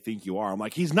that they think you are." I'm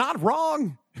like, he's not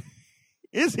wrong.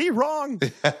 Is he wrong?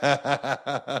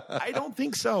 I don't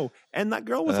think so. And that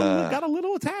girl got a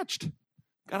little attached.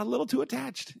 Got a little too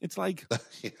attached. It's like,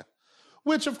 yeah.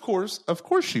 Which of course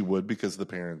she would, because the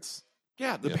parents.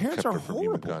 Yeah, the parents are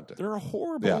horrible. They're a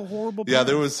horrible, horrible. Yeah,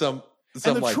 there was some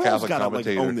and the like trolls Catholic gotta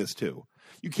commentator. like own this too.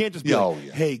 You can't just be like,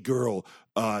 "Hey, girl,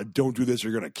 don't do this.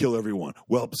 You're gonna kill everyone."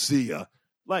 Well, see ya.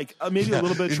 Like maybe a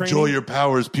little bit of training. Enjoy your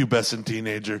powers, pubescent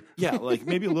teenager. Yeah, like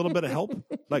maybe a little bit of help.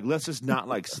 Like let's just not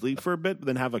like sleep for a bit, but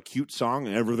then have a cute song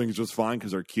and everything's just fine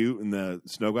because they're cute. And the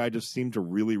snow guy just seemed to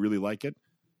really, really like it.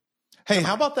 Hey,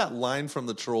 how about that line from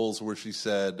the Trolls where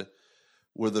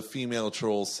the female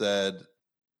troll said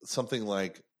something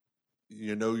like,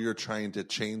 "You're trying to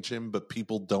change him, but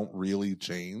people don't really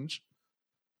change."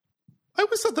 I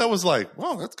always thought that was like,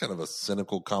 well, that's kind of a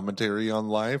cynical commentary on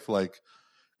life. Like,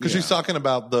 because she's talking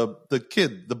about the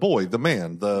kid, the boy, the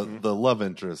man, the love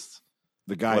interest,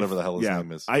 the guy, whatever the hell his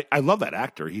name is. I love that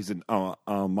actor. He's in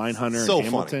Mindhunter so and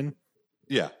Hamilton. Funny.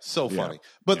 Yeah, so funny.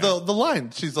 But the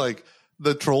line, she's like,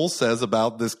 the troll says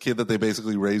about this kid that they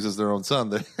basically raise as their own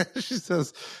son. She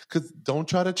says, "Because don't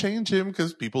try to change him,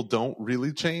 because people don't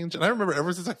really change." And I remember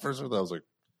ever since I first heard that, I was like,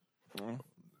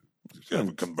 kind of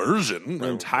a conversion. An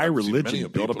entire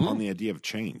religion built upon the idea of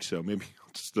change. So maybe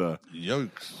just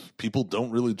people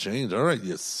don't really change. All right,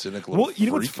 you cynical. Well, you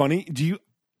know what's funny? Do you?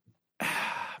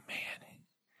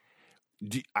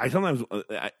 I sometimes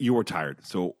you were tired,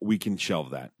 so we can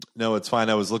shelve that. No, it's fine.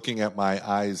 I was looking at my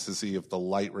eyes to see if the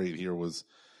light rate here was,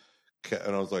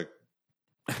 and I was like,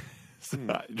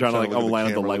 trying to like line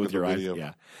up the light with your eyes.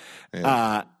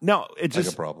 Yeah. No, it's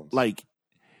just like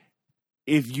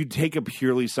if you take a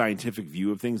purely scientific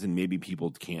view of things, then maybe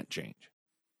people can't change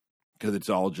because it's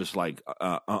all just like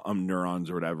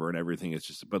neurons or whatever, and everything is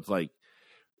just. But it's like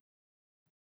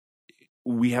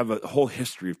we have a whole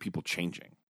history of people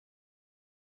changing.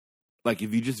 Like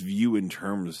if you just view in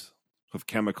terms of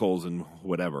chemicals and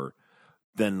whatever,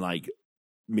 then like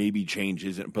maybe change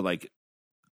isn't. But like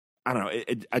I don't know.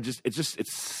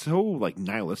 It's so like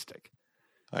nihilistic.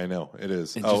 I know it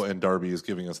is. And Darby is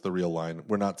giving us the real line.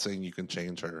 We're not saying you can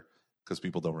change her because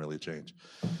people don't really change.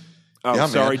 Oh, yeah,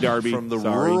 sorry, man. Darby. From the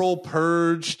rural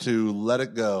purge to let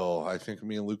it go. I think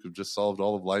me and Luke have just solved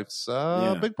all of life's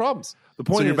big problems. The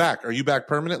point is, you're back. Are you back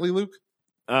permanently, Luke?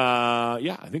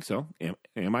 Yeah, I think so.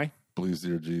 Am I? please,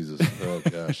 dear Jesus. Oh,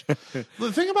 gosh.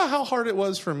 The thing about how hard it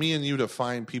was for me and you to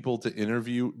find people to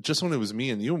interview, just when it was me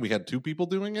and you and we had two people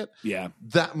doing it, Yeah.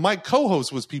 that my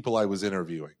co-host was people I was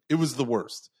interviewing. It was the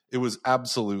worst. It was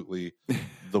absolutely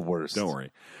the worst. Don't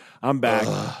worry. I'm back.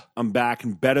 I'm back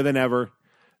and better than ever.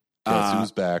 Guess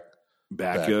who's back?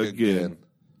 Back again.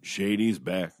 Shady's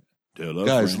back. Tell a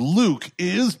Guys, friend. Luke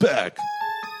is back.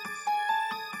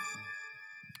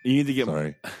 You need to get.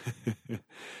 Sorry.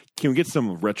 Can we get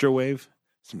some retro wave?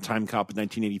 Some Time Cop in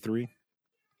 1983?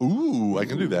 Ooh, I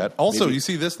can do that. Also, Maybe. you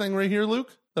see this thing right here,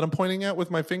 Luke, that I'm pointing at with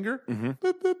my finger? Mhm.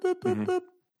 Boop, boop, boop, boop, boop,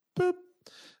 boop.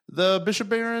 The Bishop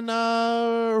Barron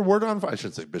Word on Fire. I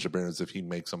should say Bishop Barron as if he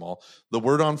makes them all. The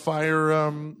Word on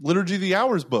Fire Liturgy of the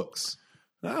Hours books.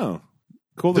 Oh,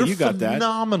 cool that They're you got that.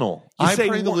 phenomenal. You I say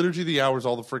pray the one- Liturgy of the Hours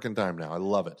all the freaking time now. I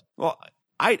love it. Well,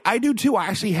 I do too. I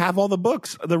actually have all the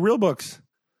books, the real books.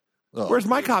 Oh, Where's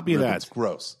my copy of Ribbons. that?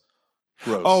 Gross.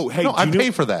 Gross. Oh, hey, no, do I you know-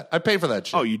 pay for that. I pay for that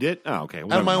shit. Oh, you did? Oh, okay.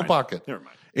 Well, out of my never own mind. pocket. Never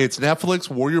mind. It's Netflix,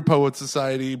 Warrior Poet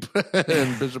Society,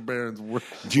 and Bishop Barron's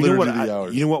Do you know what? Liturgy of the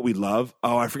Hours. You know what we love?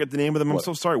 Oh, I forget the name of them. I'm What?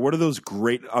 so sorry. What are those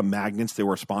great magnets they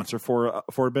were a sponsor for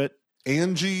a bit?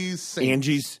 Angie's Saints.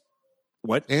 Angie's.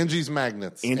 What? Angie's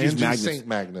Magnets. Angie's Magnets. Saint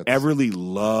Magnets. Everly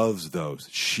loves those.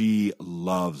 She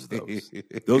loves those.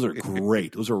 Those are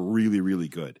great. Those are really, really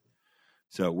good.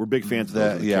 So we're big fans of those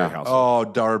that, in the yeah. Carey household.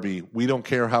 Oh, Darby. We don't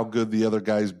care how good the other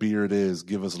guy's beard is.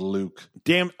 Give us Luke.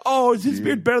 Damn. Oh, is his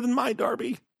beard better than mine,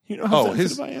 Darby? You know how Oh,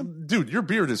 his sensitive I am? dude, your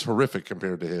beard is horrific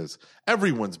compared to his.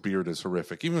 Everyone's beard is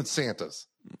horrific, even Santa's.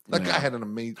 That guy had an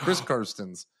amazing. Chris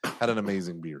Karsten's had an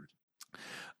amazing beard.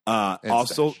 And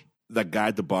Also, stash. that guy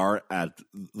at the bar at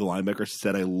the linebacker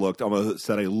said I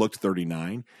looked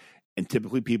 39. And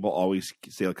typically, people always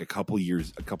say like a couple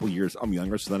years. I'm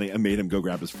younger, so then I made him go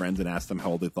grab his friends and ask them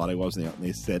how old they thought I was, and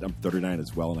they said I'm 39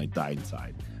 as well, and I died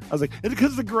inside. I was like, "It's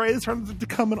because the gray is starting to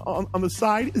come on the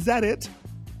side. Is that it?"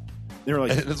 They were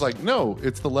like, And it's like, no,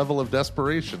 it's the level of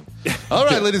desperation. All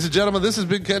right, ladies and gentlemen, this has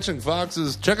been Catching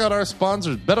Foxes. Check out our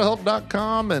sponsors,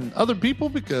 BetterHelp.com and other people,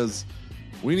 because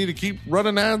we need to keep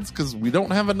running ads because we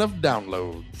don't have enough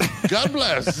downloads. God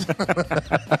bless.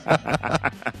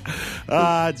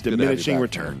 It's good to have you diminishing back,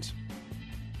 returns.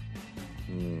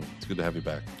 It's good to have you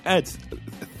back.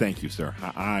 Thank you, sir.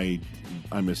 I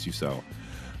miss you so.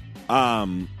 I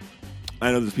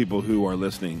know there's people who are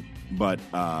listening, but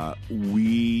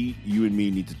you and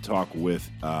me need to talk with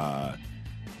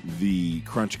the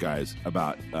Crunch guys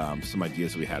about some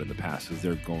ideas we had in the past because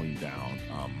they're going down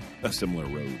a similar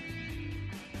road.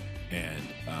 And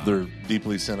They're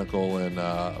deeply cynical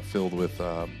and filled with,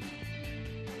 I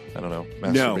don't know,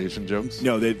 masturbation jokes.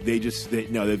 no,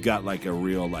 they've got like a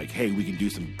real like, hey, we can do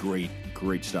some great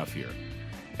stuff here,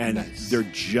 and Nice. they're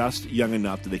just young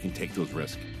enough that they can take those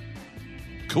risks.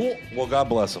 Cool. Well, God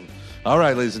bless them. All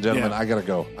right, ladies and gentlemen, Yeah. I got to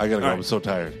go. All right. I'm so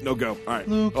tired. No, go. All right,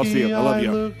 I'll see you. I love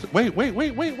you. Wait.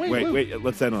 Wait.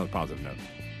 Let's end on a positive note.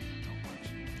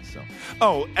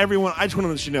 Oh, everyone! I just want to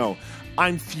let you know,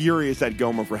 I'm furious at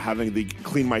Gomer for having the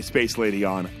Clean My Space lady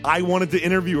on. I wanted to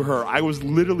interview her. I was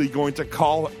literally going to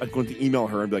email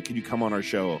her and be like, "Can you come on our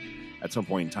show at some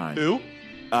point in time?" Who?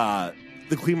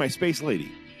 The Clean My Space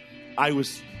lady. I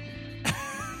was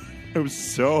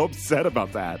so upset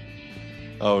about that.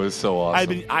 Oh, it's so awesome.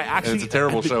 And it's a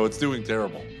terrible show. It's doing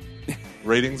terrible.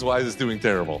 Ratings wise, it's doing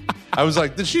terrible. I was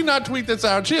like, did she not tweet this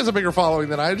out? She has a bigger following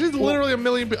than I. She's literally a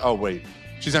million. Oh, wait.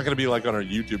 She's not going to be like on our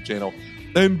YouTube channel.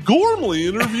 And Gormley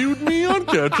interviewed me on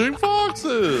Catching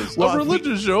Foxes, Well, a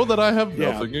religious show that I have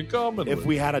Yeah. nothing in common If with.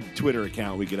 we had a Twitter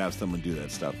account, we could have someone do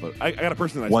that stuff. But I got a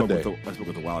person that I One spoke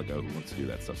with a while ago who wants to do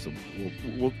that stuff. So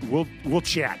we'll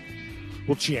chat.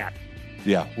 We'll chat.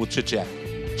 Yeah, we'll chit chat.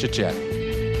 Chit chat.